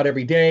work out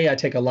every day. I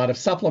take a lot of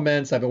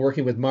supplements. I've been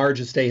working with Marge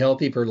to stay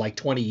healthy for like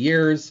 20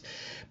 years.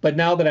 But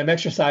now that I'm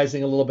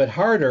exercising a little bit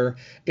harder,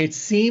 it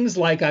seems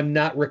like I'm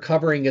not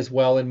recovering as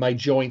well in my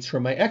joints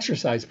from my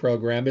exercise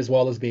program, as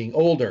well as being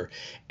older.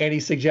 Any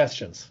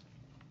suggestions?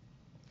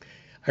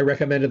 I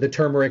recommended the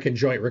turmeric and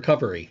joint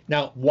recovery.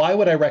 Now, why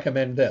would I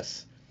recommend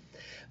this?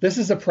 This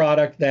is a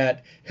product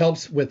that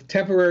helps with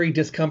temporary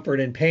discomfort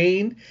and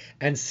pain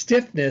and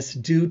stiffness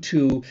due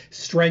to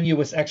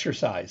strenuous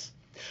exercise.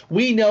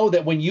 We know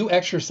that when you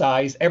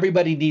exercise,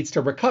 everybody needs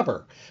to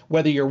recover,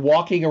 whether you're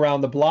walking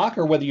around the block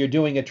or whether you're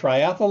doing a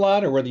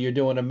triathlon or whether you're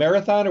doing a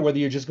marathon or whether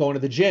you're just going to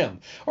the gym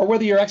or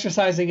whether you're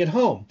exercising at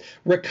home.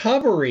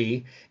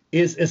 Recovery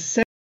is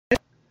essential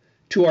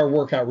to our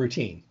workout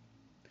routine.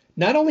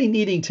 Not only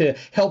needing to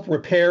help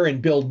repair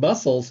and build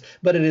muscles,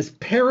 but it is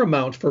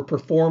paramount for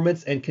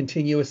performance and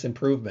continuous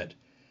improvement.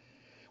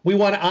 We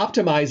want to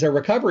optimize our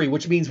recovery,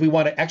 which means we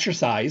want to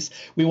exercise.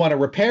 We want to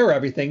repair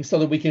everything so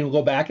that we can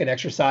go back and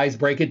exercise,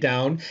 break it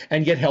down,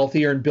 and get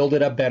healthier and build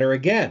it up better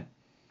again.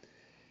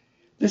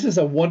 This is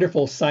a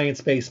wonderful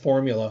science-based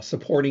formula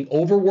supporting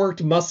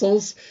overworked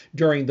muscles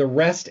during the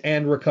rest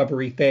and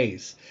recovery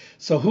phase.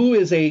 So who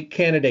is a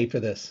candidate for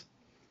this?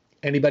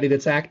 Anybody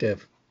that's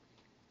active.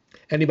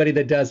 Anybody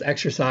that does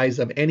exercise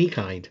of any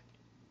kind.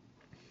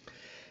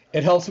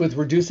 It helps with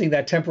reducing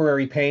that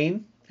temporary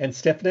pain and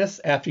stiffness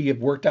after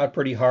you've worked out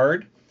pretty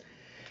hard.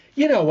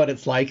 You know what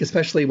it's like,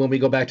 especially when we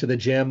go back to the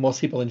gym.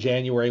 Most people in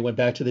January went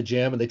back to the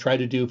gym and they tried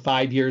to do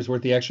 5 years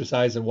worth of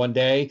exercise in one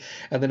day.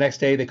 And the next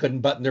day they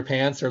couldn't button their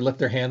pants or lift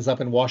their hands up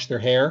and wash their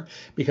hair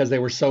because they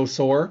were so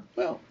sore.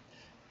 Well,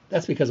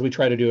 that's because we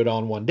try to do it all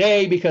in one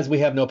day because we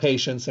have no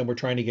patience and we're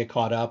trying to get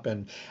caught up.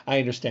 And I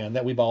understand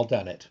that we've all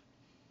done it.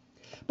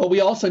 But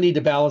we also need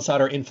to balance out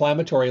our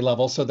inflammatory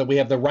levels so that we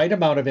have the right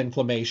amount of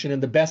inflammation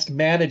in the best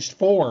managed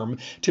form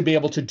to be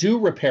able to do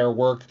repair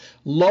work,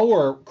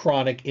 lower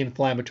chronic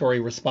inflammatory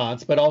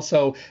response, but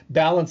also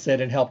balance it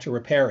and help to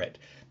repair it.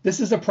 This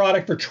is a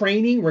product for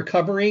training,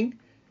 recovering,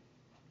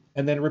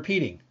 and then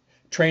repeating.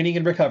 Training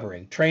and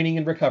recovering, training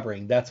and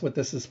recovering. That's what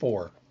this is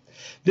for.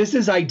 This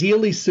is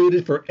ideally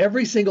suited for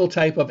every single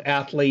type of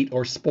athlete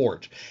or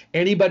sport.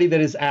 Anybody that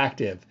is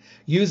active,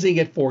 using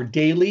it for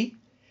daily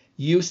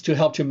use to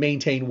help to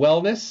maintain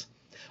wellness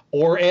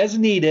or as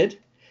needed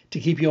to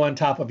keep you on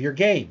top of your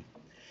game.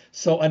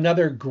 So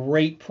another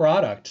great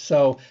product.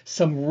 So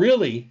some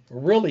really,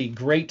 really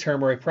great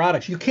turmeric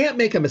products. You can't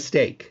make a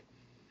mistake,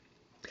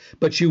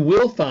 but you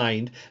will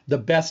find the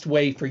best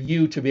way for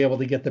you to be able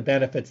to get the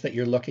benefits that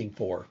you're looking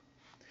for.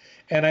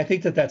 And I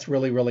think that that's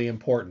really, really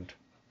important.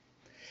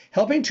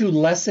 Helping to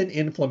lessen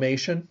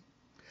inflammation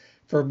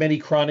for many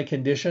chronic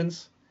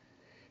conditions.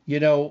 You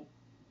know,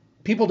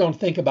 people don't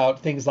think about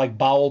things like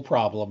bowel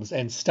problems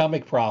and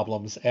stomach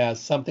problems as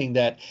something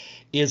that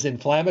is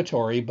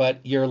inflammatory, but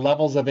your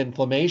levels of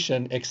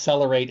inflammation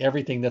accelerate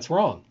everything that's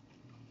wrong.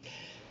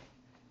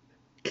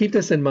 Keep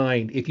this in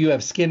mind. If you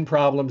have skin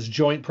problems,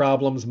 joint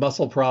problems,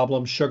 muscle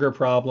problems, sugar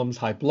problems,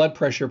 high blood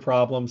pressure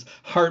problems,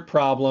 heart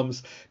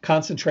problems,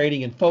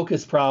 concentrating and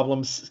focus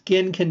problems,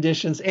 skin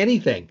conditions,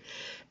 anything,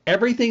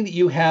 everything that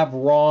you have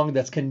wrong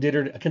that's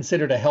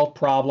considered a health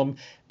problem,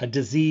 a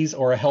disease,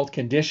 or a health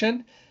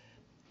condition,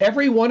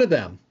 every one of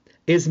them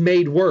is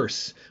made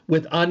worse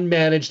with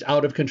unmanaged,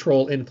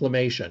 out-of-control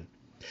inflammation.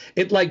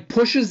 It like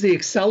pushes the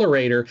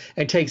accelerator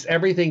and takes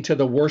everything to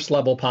the worst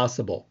level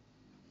possible.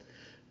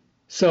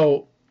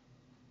 So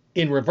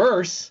in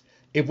reverse,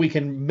 if we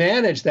can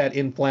manage that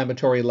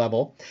inflammatory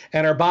level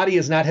and our body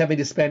is not having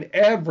to spend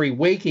every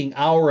waking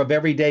hour of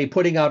every day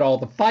putting out all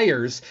the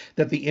fires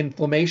that the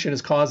inflammation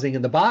is causing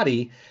in the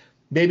body,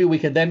 maybe we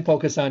can then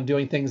focus on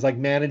doing things like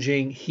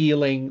managing,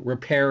 healing,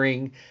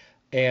 repairing,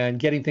 and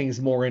getting things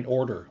more in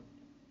order.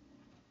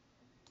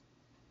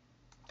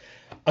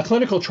 A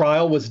clinical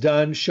trial was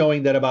done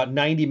showing that about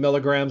 90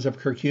 milligrams of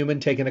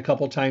curcumin taken a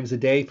couple times a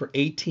day for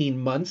 18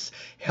 months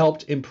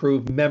helped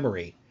improve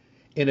memory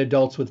in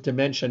adults with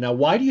dementia. Now,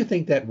 why do you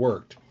think that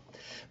worked?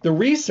 The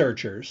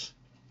researchers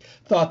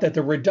thought that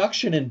the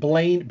reduction in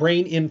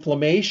brain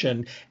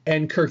inflammation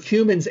and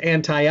curcumin's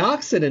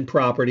antioxidant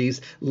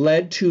properties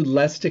led to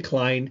less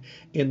decline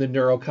in the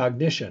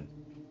neurocognition,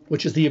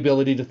 which is the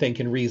ability to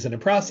think and reason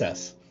and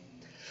process.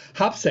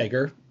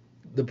 Hopsager,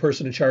 the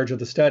person in charge of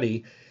the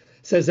study,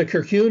 says that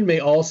curcumin may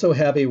also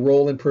have a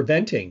role in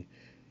preventing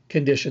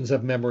conditions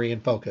of memory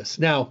and focus.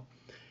 Now,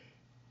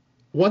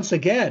 once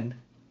again,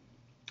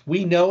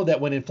 we know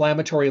that when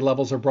inflammatory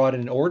levels are brought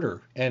in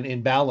order and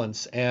in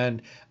balance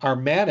and are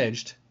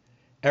managed,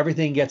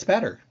 everything gets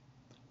better.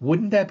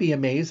 Wouldn't that be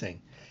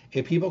amazing?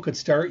 If people could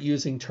start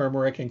using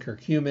turmeric and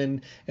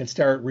curcumin and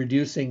start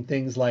reducing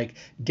things like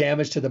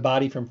damage to the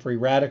body from free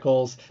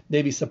radicals,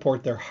 maybe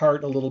support their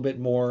heart a little bit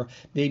more,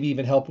 maybe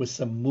even help with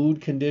some mood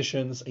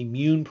conditions,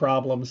 immune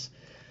problems.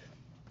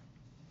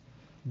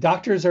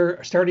 Doctors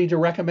are starting to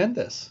recommend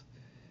this.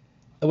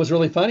 It was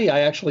really funny. I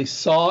actually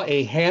saw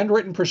a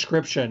handwritten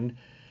prescription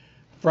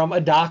from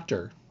a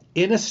doctor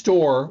in a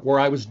store where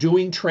I was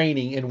doing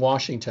training in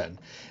Washington,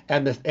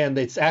 and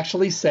it's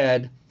actually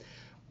said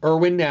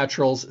Irwin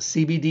Naturals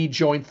CBD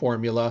joint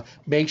formula,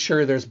 make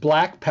sure there's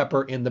black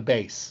pepper in the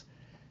base.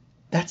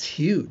 That's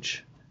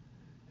huge.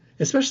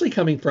 Especially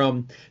coming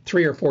from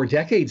 3 or 4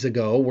 decades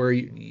ago, where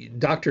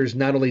doctors,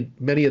 not only,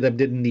 many of them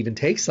didn't even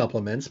take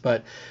supplements,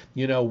 but,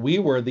 you know, we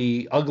were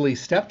the ugly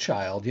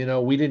stepchild. You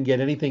know, we didn't get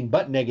anything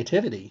but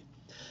negativity.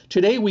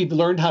 Today, we've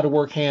learned how to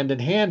work hand in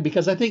hand,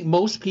 because I think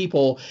most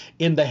people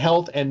in the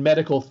health and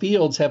medical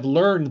fields have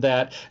learned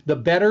that the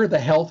better the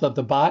health of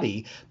the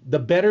body, the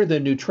better the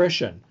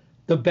nutrition,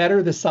 the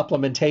better the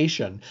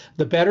supplementation,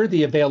 the better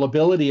the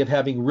availability of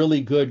having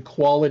really good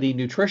quality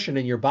nutrition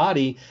in your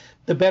body,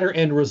 the better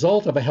end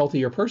result of a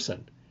healthier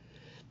person.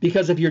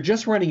 Because if you're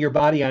just running your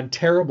body on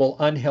terrible,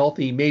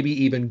 unhealthy,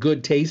 maybe even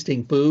good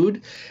tasting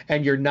food,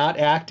 and you're not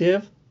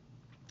active,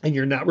 and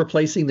you're not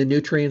replacing the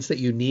nutrients that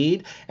you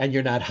need, and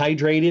you're not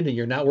hydrated, and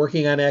you're not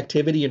working on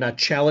activity, you're not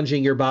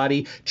challenging your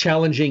body,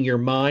 challenging your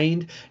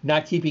mind,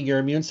 not keeping your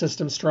immune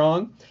system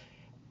strong,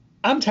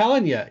 I'm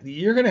telling you,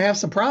 you're going to have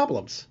some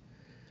problems,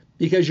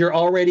 because you're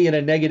already in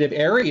a negative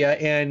area.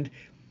 And,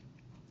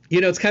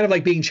 you know, it's kind of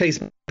like being chased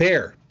by a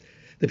bear.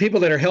 The people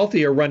that are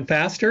healthier run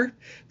faster.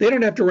 They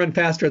don't have to run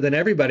faster than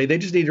everybody. They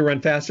just need to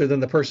run faster than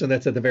the person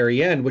that's at the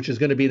very end, which is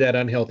going to be that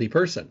unhealthy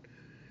person.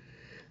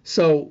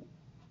 So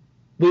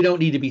we don't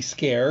need to be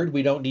scared.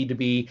 We don't need to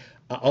be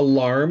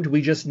alarmed.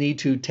 We just need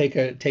to take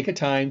a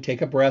time,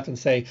 take a breath, and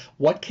say,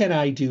 what can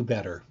I do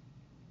better?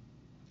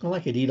 Well, I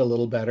could eat a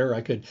little better.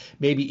 I could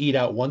maybe eat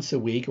out once a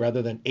week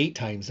rather than 8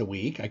 times a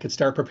week. I could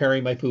start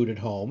preparing my food at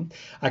home.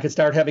 I could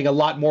start having a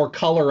lot more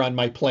color on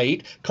my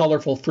plate,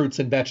 colorful fruits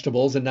and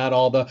vegetables, and not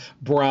all the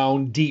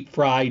brown,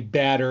 deep-fried,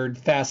 battered,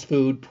 fast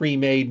food,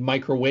 pre-made,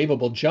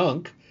 microwavable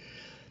junk.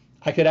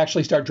 I could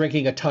actually start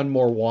drinking a ton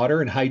more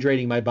water and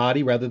hydrating my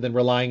body rather than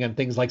relying on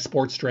things like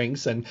sports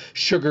drinks and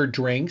sugar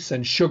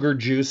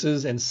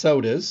juices and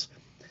sodas.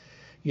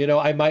 You know,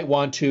 I might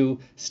want to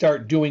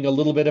start doing a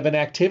little bit of an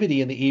activity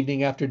in the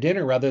evening after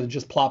dinner rather than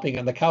just plopping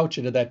on the couch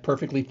into that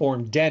perfectly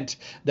formed dent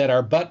that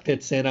our butt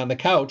fits in on the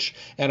couch,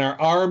 and our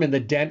arm in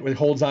the dent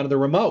holds onto the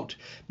remote.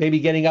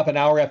 Maybe getting up an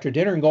hour after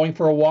dinner and going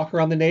for a walk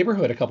around the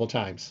neighborhood a couple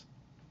times.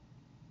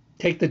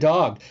 Take the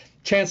dog.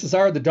 Chances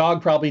are the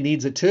dog probably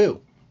needs it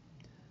too.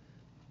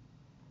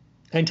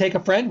 And take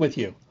a friend with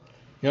you.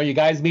 You know, you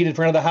guys meet in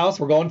front of the house,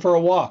 we're going for a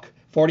walk,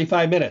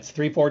 45 minutes,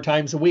 3-4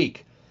 times a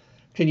week.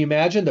 Can you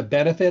imagine the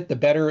benefit, the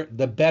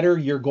better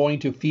you're going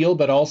to feel,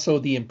 but also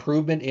the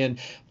improvement in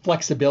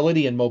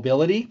flexibility and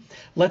mobility?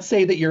 Let's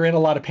say that you're in a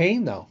lot of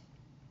pain though.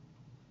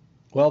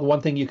 Well, the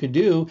one thing you can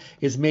do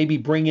is maybe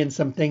bring in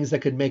some things that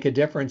could make a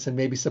difference and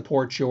maybe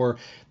support your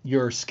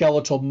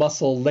skeletal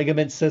muscle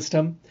ligament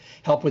system,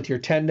 help with your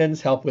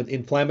tendons, help with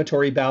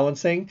inflammatory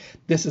balancing.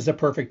 This is a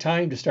perfect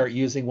time to start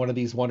using one of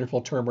these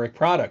wonderful turmeric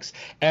products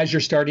as you're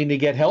starting to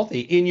get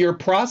healthy in your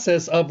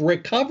process of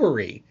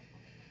recovery,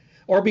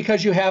 or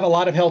because you have a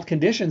lot of health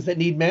conditions that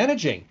need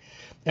managing.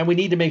 And we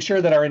need to make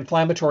sure that our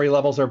inflammatory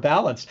levels are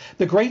balanced.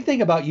 The great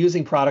thing about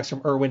using products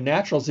from Irwin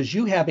Naturals is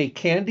you have a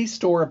candy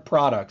store of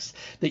products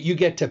that you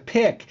get to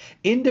pick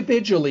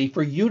individually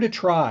for you to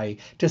try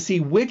to see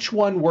which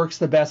one works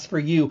the best for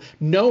you,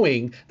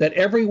 knowing that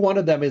every one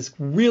of them is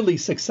really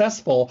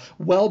successful,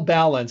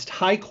 well-balanced,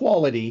 high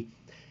quality,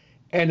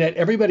 and that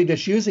everybody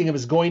that's using them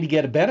is going to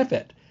get a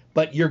benefit.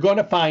 But you're going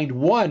to find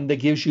one that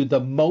gives you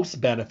the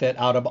most benefit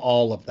out of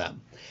all of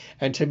them.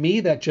 And to me,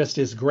 that just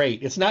is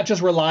great. It's not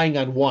just relying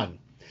on one.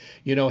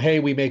 You know, hey,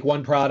 we make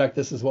one product,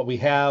 this is what we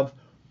have.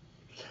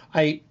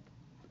 I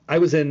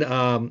was in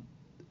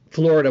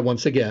Florida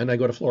once again. I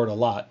go to Florida a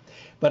lot.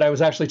 But I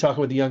was actually talking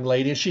with a young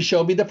lady, and she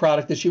showed me the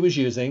product that she was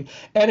using,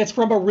 and it's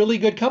from a really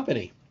good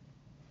company.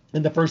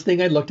 And the first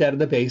thing I looked at in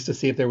the base to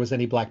see if there was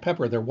any black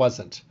pepper, there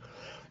wasn't.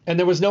 And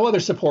there was no other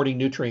supporting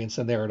nutrients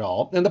in there at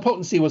all. And the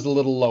potency was a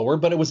little lower,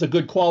 but it was a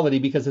good quality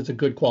because it's a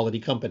good quality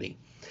company.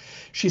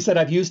 She said,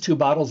 I've used 2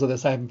 bottles of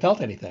this. I haven't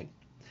felt anything.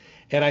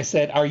 And I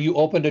said, are you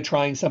open to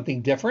trying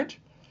something different?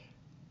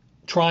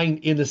 Trying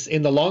in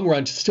the long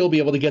run to still be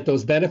able to get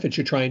those benefits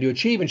you're trying to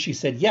achieve? And she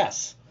said,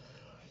 yes.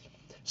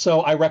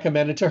 So I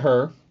recommended to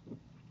her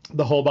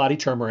the whole body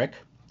turmeric,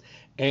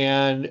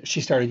 and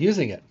she started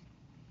using it.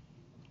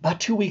 About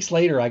 2 weeks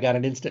later, I got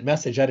an instant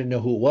message. I didn't know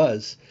who it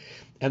was.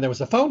 And there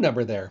was a phone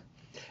number there.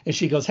 And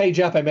she goes, hey,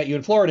 Jeff, I met you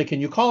in Florida.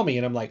 Can you call me?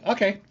 And I'm like,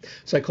 okay.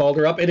 So I called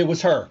her up, and it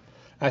was her.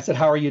 I said,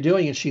 how are you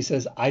doing? And she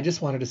says, I just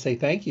wanted to say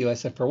thank you. I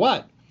said, for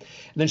what?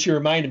 And then she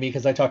reminded me,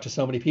 because I talked to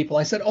so many people.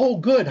 I said, oh,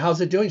 good.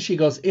 How's it doing? She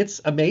goes,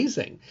 it's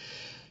amazing.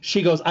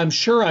 She goes, I'm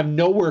sure I'm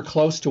nowhere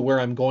close to where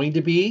I'm going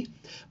to be,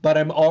 but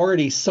I'm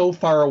already so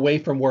far away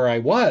from where I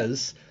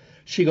was.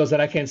 She goes,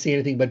 that I can't see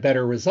anything but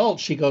better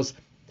results. She goes,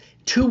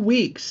 2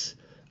 weeks,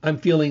 I'm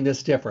feeling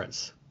this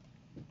difference.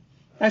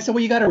 I said,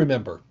 well, you got to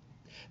remember,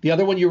 the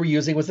other one you were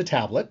using was a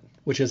tablet,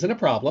 which isn't a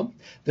problem.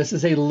 This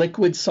is a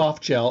liquid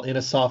soft gel in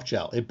a soft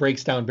gel. It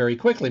breaks down very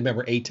quickly,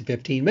 remember, 8 to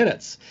 15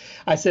 minutes.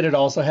 I said it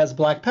also has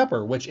black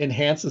pepper, which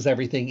enhances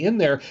everything in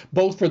there,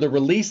 both for the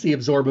release, the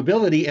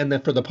absorbability, and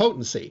then for the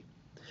potency.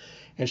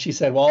 And she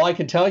said, well, all I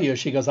can tell you,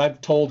 she goes,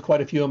 I've told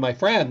quite a few of my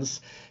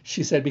friends,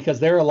 she said, because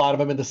there are a lot of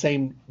them in the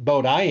same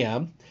boat I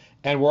am,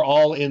 and we're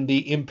all in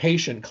the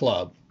impatient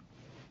club,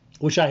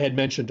 which I had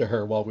mentioned to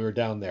her while we were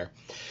down there.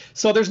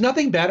 So there's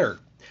nothing better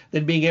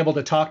than being able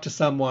to talk to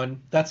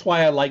someone. That's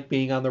why I like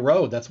being on the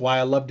road. That's why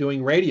I love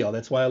doing radio.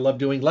 That's why I love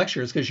doing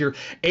lectures, because you're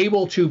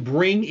able to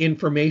bring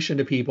information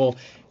to people.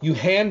 You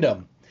hand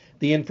them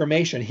the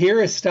information.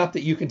 Here is stuff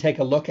that you can take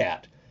a look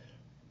at,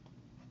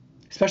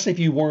 especially if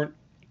you weren't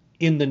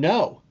in the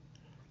know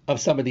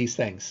of some of these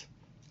things.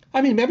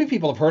 I mean, maybe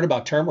people have heard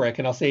about turmeric,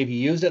 and I'll say, have you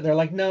used it? And they're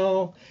like,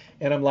 no.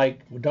 And I'm like,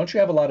 well, don't you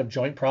have a lot of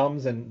joint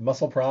problems and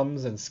muscle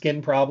problems and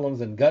skin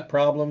problems and gut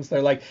problems?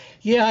 They're like,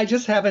 yeah, I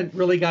just haven't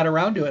really got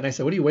around to it. And I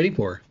said, what are you waiting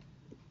for?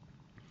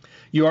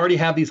 You already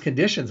have these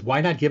conditions.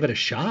 Why not give it a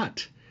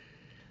shot?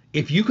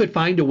 If you could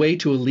find a way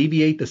to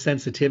alleviate the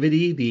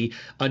sensitivity, the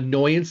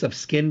annoyance of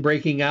skin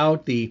breaking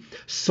out, the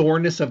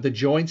soreness of the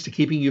joints to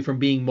keeping you from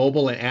being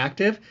mobile and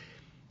active,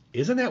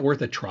 isn't that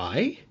worth a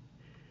try?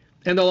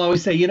 And they'll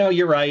always say, you know,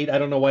 you're right. I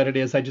don't know what it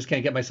is. I just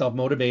can't get myself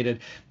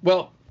motivated.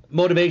 Well,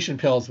 motivation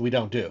pills we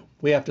don't do.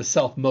 We have to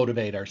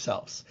self-motivate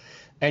ourselves.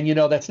 And you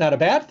know, that's not a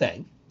bad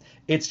thing.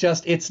 It's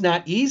just, it's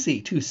not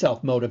easy to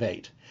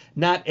self-motivate.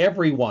 Not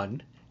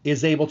everyone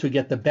is able to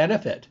get the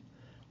benefit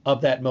of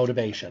that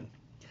motivation,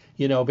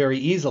 you know, very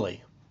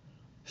easily.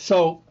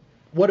 So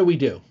what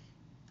do?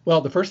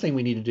 Well, the first thing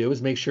we need to do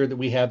is make sure that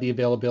we have the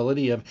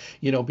availability of,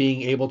 you know,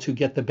 being able to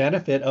get the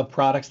benefit of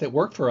products that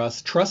work for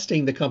us,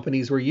 trusting the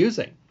companies we're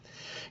using.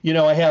 You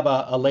know, I have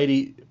a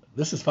lady,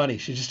 this is funny,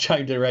 she just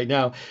chimed in right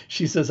now.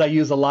 She says, I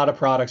use a lot of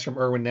products from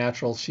Irwin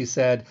Naturals, she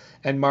said,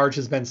 and Marge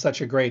has been such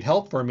a great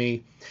help for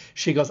me.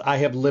 She goes, I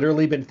have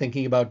literally been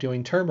thinking about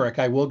doing turmeric.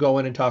 I will go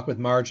in and talk with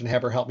Marge and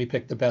have her help me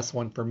pick the best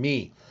one for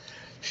me.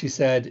 She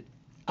said,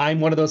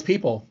 I'm one of those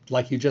people,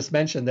 like you just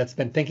mentioned, that's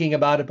been thinking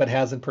about it but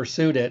hasn't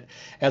pursued it.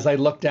 As I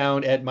look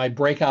down at my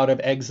breakout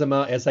of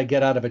eczema as I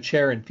get out of a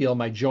chair and feel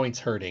my joints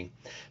hurting.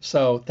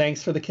 So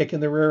thanks for the kick in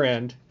the rear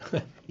end.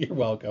 You're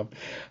welcome.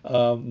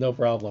 No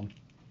problem.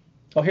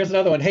 Oh, here's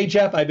another one. Hey,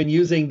 Jeff, I've been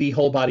using the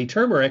whole body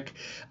turmeric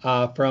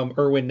from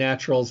Irwin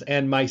Naturals,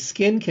 and my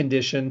skin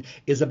condition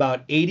is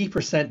about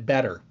 80%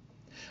 better.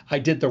 I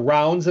did the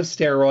rounds of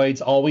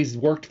steroids, always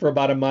worked for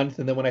about a month,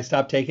 and then when I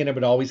stopped taking them,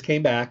 it always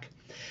came back.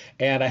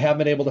 And I haven't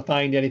been able to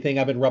find anything.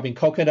 I've been rubbing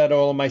coconut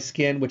oil on my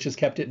skin, which has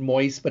kept it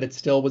moist, but it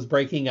still was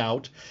breaking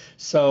out.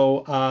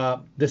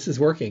 So this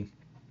is working.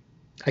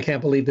 I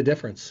can't believe the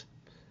difference.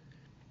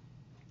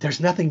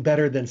 There's nothing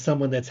better than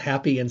someone that's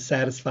happy and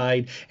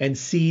satisfied and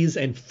sees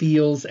and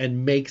feels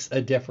and makes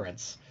a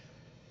difference.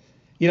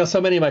 You know,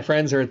 so many of my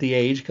friends are at the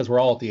age, because we're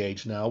all at the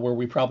age now, where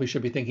we probably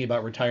should be thinking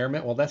about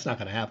retirement. Well, that's not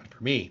going to happen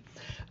for me.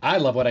 I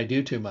love what I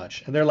do too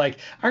much. And they're like,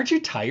 aren't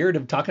you tired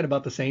of talking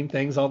about the same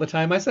things all the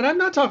time? I said, I'm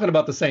not talking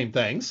about the same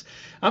things.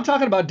 I'm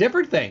talking about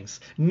different things,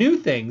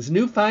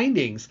 new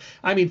findings.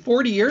 I mean,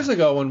 40 years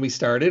ago when we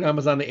started, I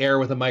was on the air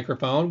with a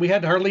microphone. We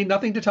had hardly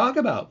nothing to talk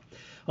about.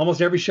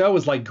 Almost every show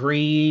was like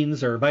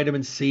greens or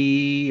vitamin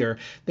C or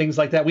things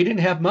like that. We didn't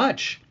have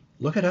much.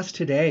 Look at us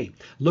today.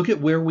 Look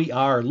at where we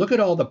are. Look at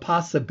all the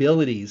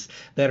possibilities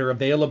that are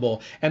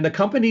available. And the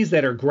companies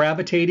that are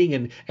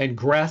gravitating and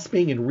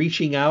grasping and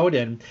reaching out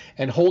and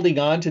holding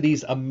on to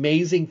these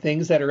amazing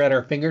things that are at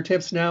our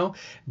fingertips now,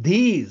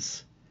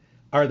 these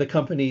are the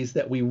companies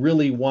that we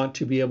really want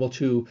to be able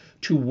to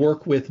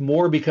work with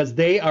more, because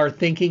they are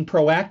thinking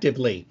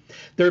proactively.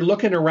 They're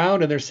looking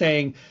around and they're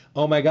saying,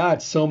 oh my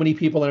God, so many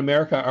people in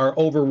America are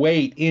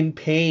overweight, in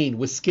pain,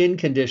 with skin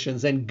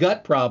conditions and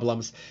gut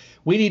problems.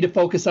 We need to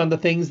focus on the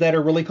things that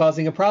are really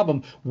causing a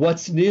problem.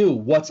 What's new?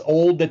 What's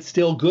old that's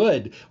still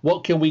good?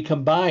 What can we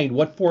combine?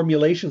 What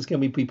formulations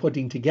can we be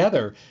putting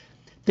together?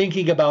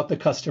 Thinking about the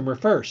customer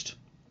first.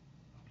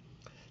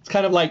 It's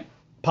kind of like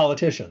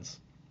politicians.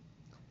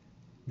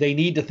 They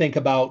need to think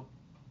about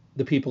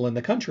the people in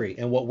the country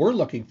and what we're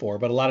looking for,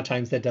 but a lot of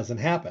times that doesn't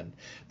happen.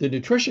 The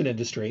nutrition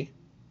industry,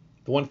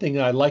 the one thing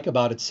that I like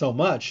about it so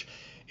much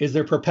is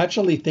they're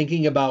perpetually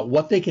thinking about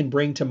what they can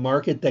bring to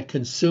market that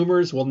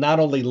consumers will not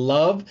only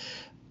love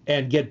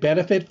and get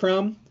benefit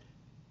from,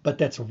 but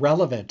that's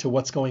relevant to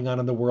what's going on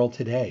in the world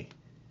today,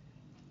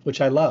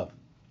 which I love.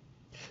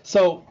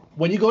 So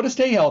when you go to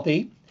Stay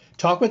Healthy,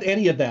 talk with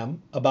any of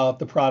them about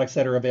the products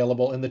that are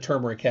available in the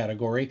turmeric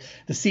category.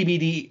 The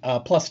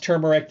CBD plus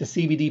turmeric, the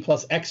CBD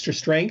plus extra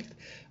strength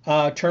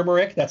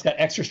turmeric, that's got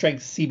extra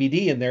strength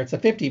CBD in there. It's a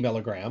 50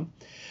 milligram.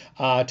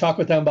 Talk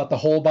with them about the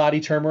whole body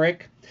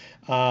turmeric.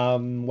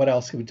 What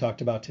else have we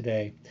talked about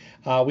today?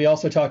 We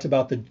also talked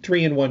about the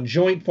 3-in-1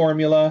 joint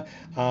formula.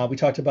 We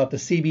talked about the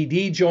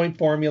CBD joint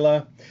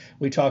formula.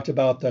 We talked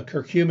about the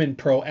Curcumin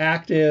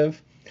Proactive.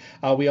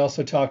 We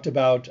also talked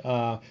about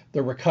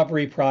the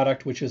recovery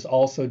product, which is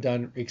also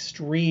done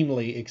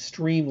extremely,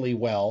 extremely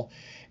well.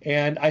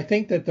 And I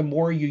think that the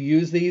more you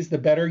use these, the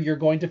better you're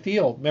going to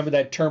feel. Remember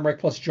that turmeric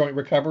plus joint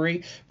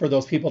recovery for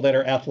those people that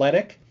are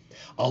athletic?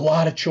 A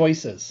lot of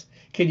choices.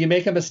 Can you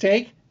make a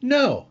mistake?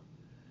 No.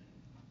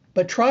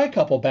 But try a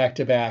couple back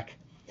to back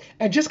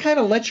And just kind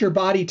of let your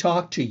body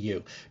talk to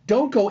you.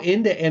 Don't go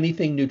into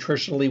anything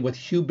nutritionally with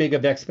too big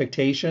of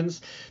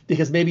expectations,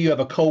 because maybe you have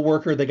a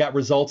coworker that got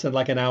results in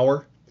like an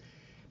hour,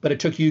 but it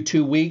took you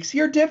 2 weeks.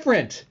 You're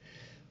different.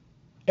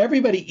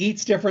 Everybody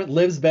eats different,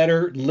 lives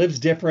better, lives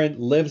different,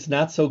 lives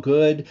not so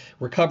good,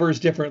 recovers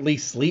differently,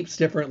 sleeps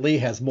differently,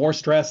 has more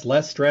stress,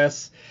 less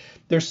stress.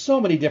 There's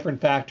so many different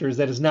factors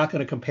that is not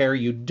going to compare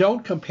you.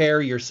 Don't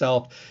compare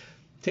yourself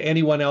to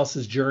anyone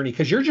else's journey,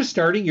 because you're just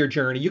starting your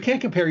journey. You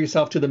can't compare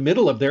yourself to the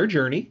middle of their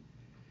journey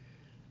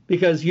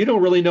because you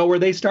don't really know where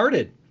they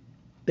started.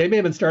 They may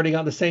have been starting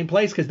on the same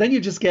place, because then you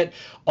just get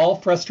all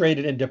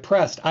frustrated and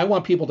depressed. I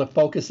want people to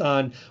focus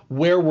on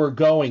where we're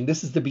going.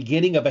 This is the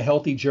beginning of a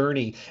healthy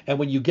journey. And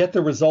when you get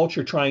the results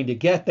you're trying to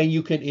get, then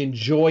you can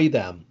enjoy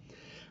them.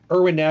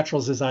 Irwin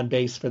Naturals is on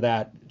base for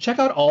that. Check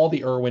out all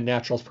the Irwin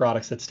Naturals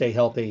products that stay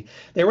healthy.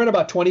 They run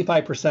about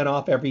 25%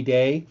 off every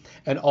day,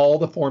 and all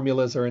the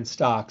formulas are in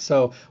stock.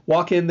 So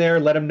walk in there,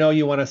 let them know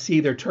you want to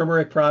see their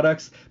turmeric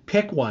products.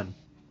 Pick one.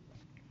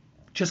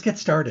 Just get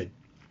started.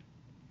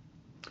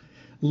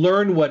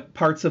 Learn what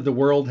parts of the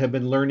world have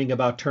been learning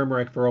about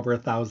turmeric for over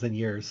 1,000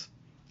 years.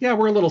 Yeah,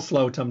 we're a little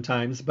slow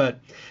sometimes,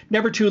 but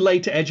never too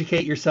late to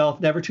educate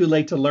yourself, never too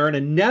late to learn,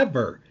 and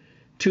never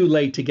too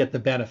late to get the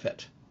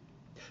benefit.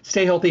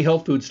 Stay Healthy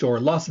Health Food Store,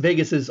 Las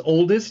Vegas's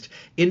oldest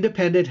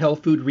independent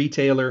health food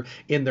retailer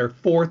in their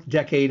 4th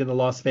decade in the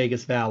Las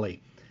Vegas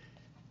Valley.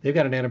 They've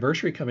got an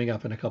anniversary coming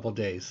up in a couple of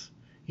days.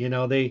 You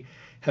know, they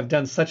have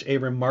done such a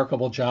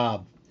remarkable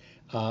job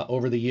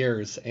over the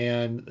years,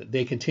 and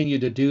they continue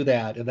to do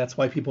that, and that's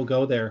why people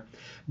go there.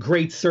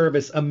 Great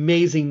service,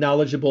 amazing,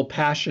 knowledgeable,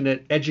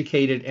 passionate,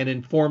 educated, and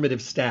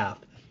informative staff.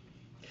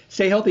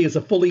 Stay Healthy is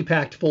a fully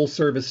packed,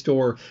 full-service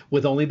store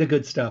with only the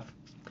good stuff.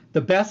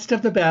 The best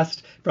of the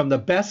best from the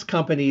best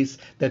companies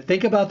that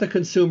think about the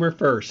consumer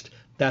first.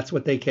 That's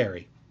what they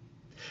carry.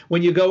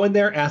 When you go in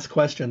there, ask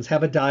questions,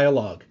 have a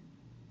dialogue,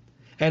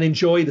 and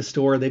enjoy the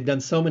store. They've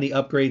done so many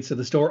upgrades to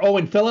the store. Oh,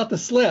 and fill out the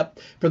slip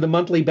for the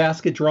monthly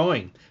basket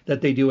drawing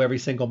that they do every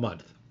single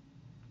month.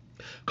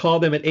 Call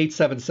them at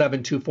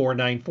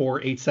 877-2494,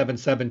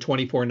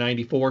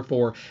 877-2494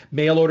 for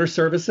mail order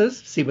services.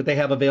 See what they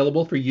have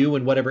available for you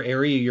in whatever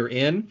area you're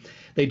in.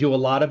 They do a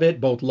lot of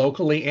it, both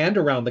locally and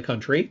around the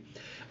country.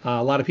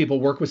 A lot of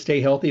people work with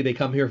Stay Healthy. They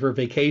come here for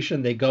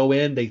vacation. They go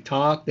in, they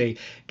talk, they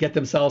get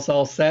themselves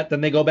all set. Then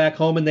they go back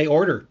home and they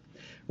order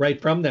right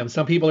from them.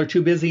 Some people are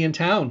too busy in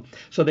town,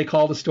 so they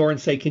call the store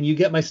and say, can you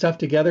get my stuff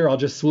together? I'll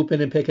just swoop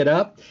in and pick it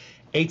up.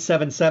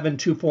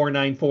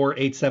 877-2494,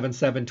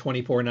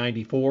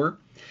 877-2494.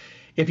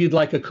 If you'd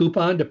like a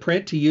coupon to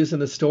print to use in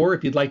the store,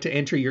 if you'd like to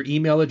enter your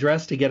email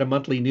address to get a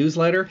monthly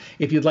newsletter,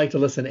 if you'd like to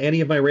listen to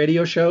any of my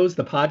radio shows,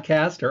 the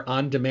podcast, or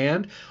on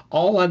demand,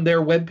 all on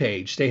their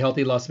webpage,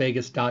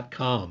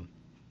 stayhealthylasvegas.com.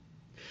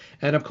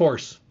 And of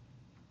course,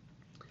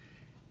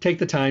 take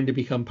the time to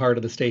become part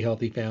of the Stay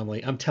Healthy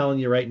family. I'm telling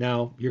you right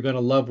now, you're going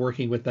to love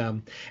working with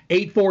them.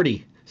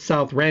 840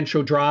 South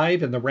Rancho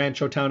Drive in the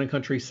Rancho Town and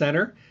Country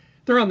Center.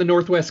 They're on the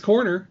northwest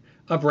corner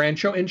of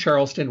Rancho and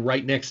Charleston,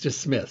 right next to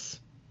Smith's.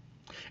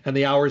 And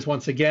the hours,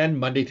 once again,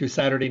 Monday through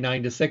Saturday,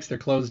 9 to 6. They're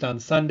closed on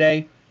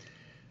Sunday.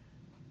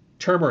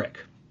 Turmeric,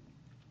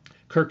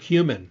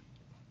 curcumin.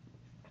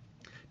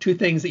 2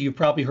 things that you've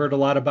probably heard a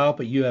lot about,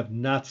 but you have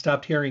not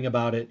stopped hearing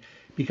about it,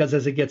 because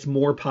as it gets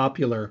more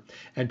popular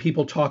and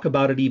people talk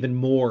about it even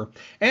more,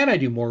 and I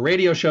do more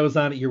radio shows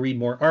on it, you read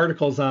more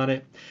articles on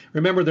it.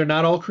 Remember, they're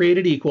not all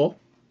created equal.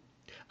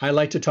 I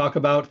like to talk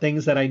about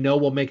things that I know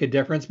will make a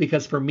difference,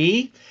 because for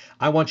me,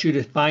 I want you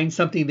to find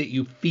something that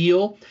you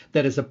feel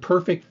that is a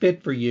perfect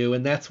fit for you.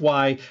 And that's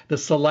why the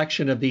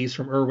selection of these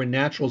from Irwin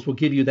Naturals will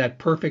give you that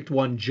perfect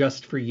one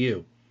just for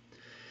you.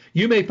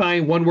 You may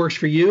find one works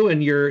for you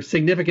and your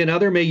significant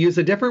other may use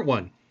a different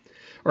one.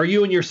 Or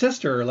you and your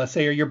sister, let's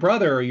say, or your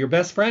brother or your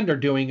best friend are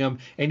doing them,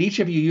 and each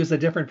of you use a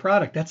different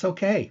product. That's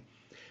okay.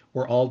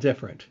 We're all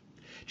different.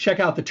 Check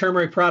out the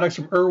turmeric products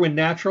from Irwin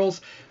Naturals.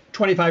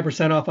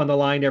 25% off on the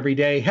line every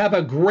day. Have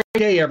a great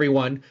day,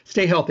 everyone.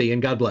 Stay healthy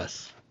and God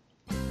bless.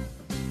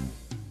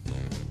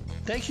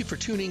 Thank you for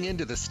tuning in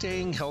to the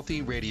Staying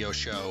Healthy radio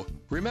show.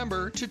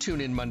 Remember to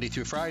tune in Monday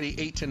through Friday,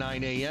 8 to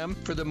 9 a.m.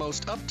 for the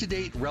most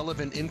up-to-date,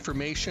 relevant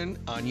information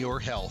on your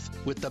health,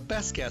 with the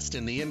best guest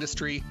in the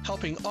industry,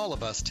 helping all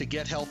of us to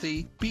get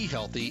healthy, be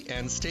healthy,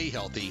 and stay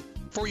healthy.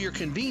 For your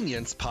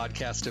convenience,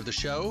 podcasts of the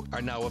show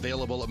are now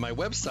available at my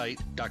website,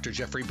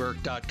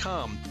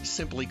 drjeffreyburke.com.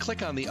 Simply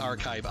click on the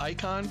archive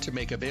icon to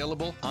make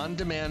available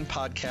on-demand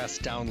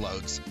podcast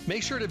downloads.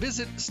 Make sure to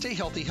visit Stay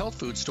Healthy Health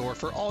Food Store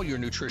for all your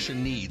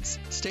nutrition needs.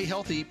 Stay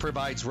Healthy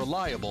provides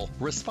reliable,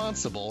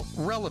 responsible,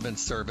 relevant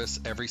service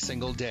every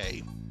single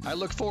day. I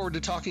look forward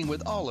to talking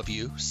with all of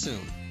you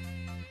soon.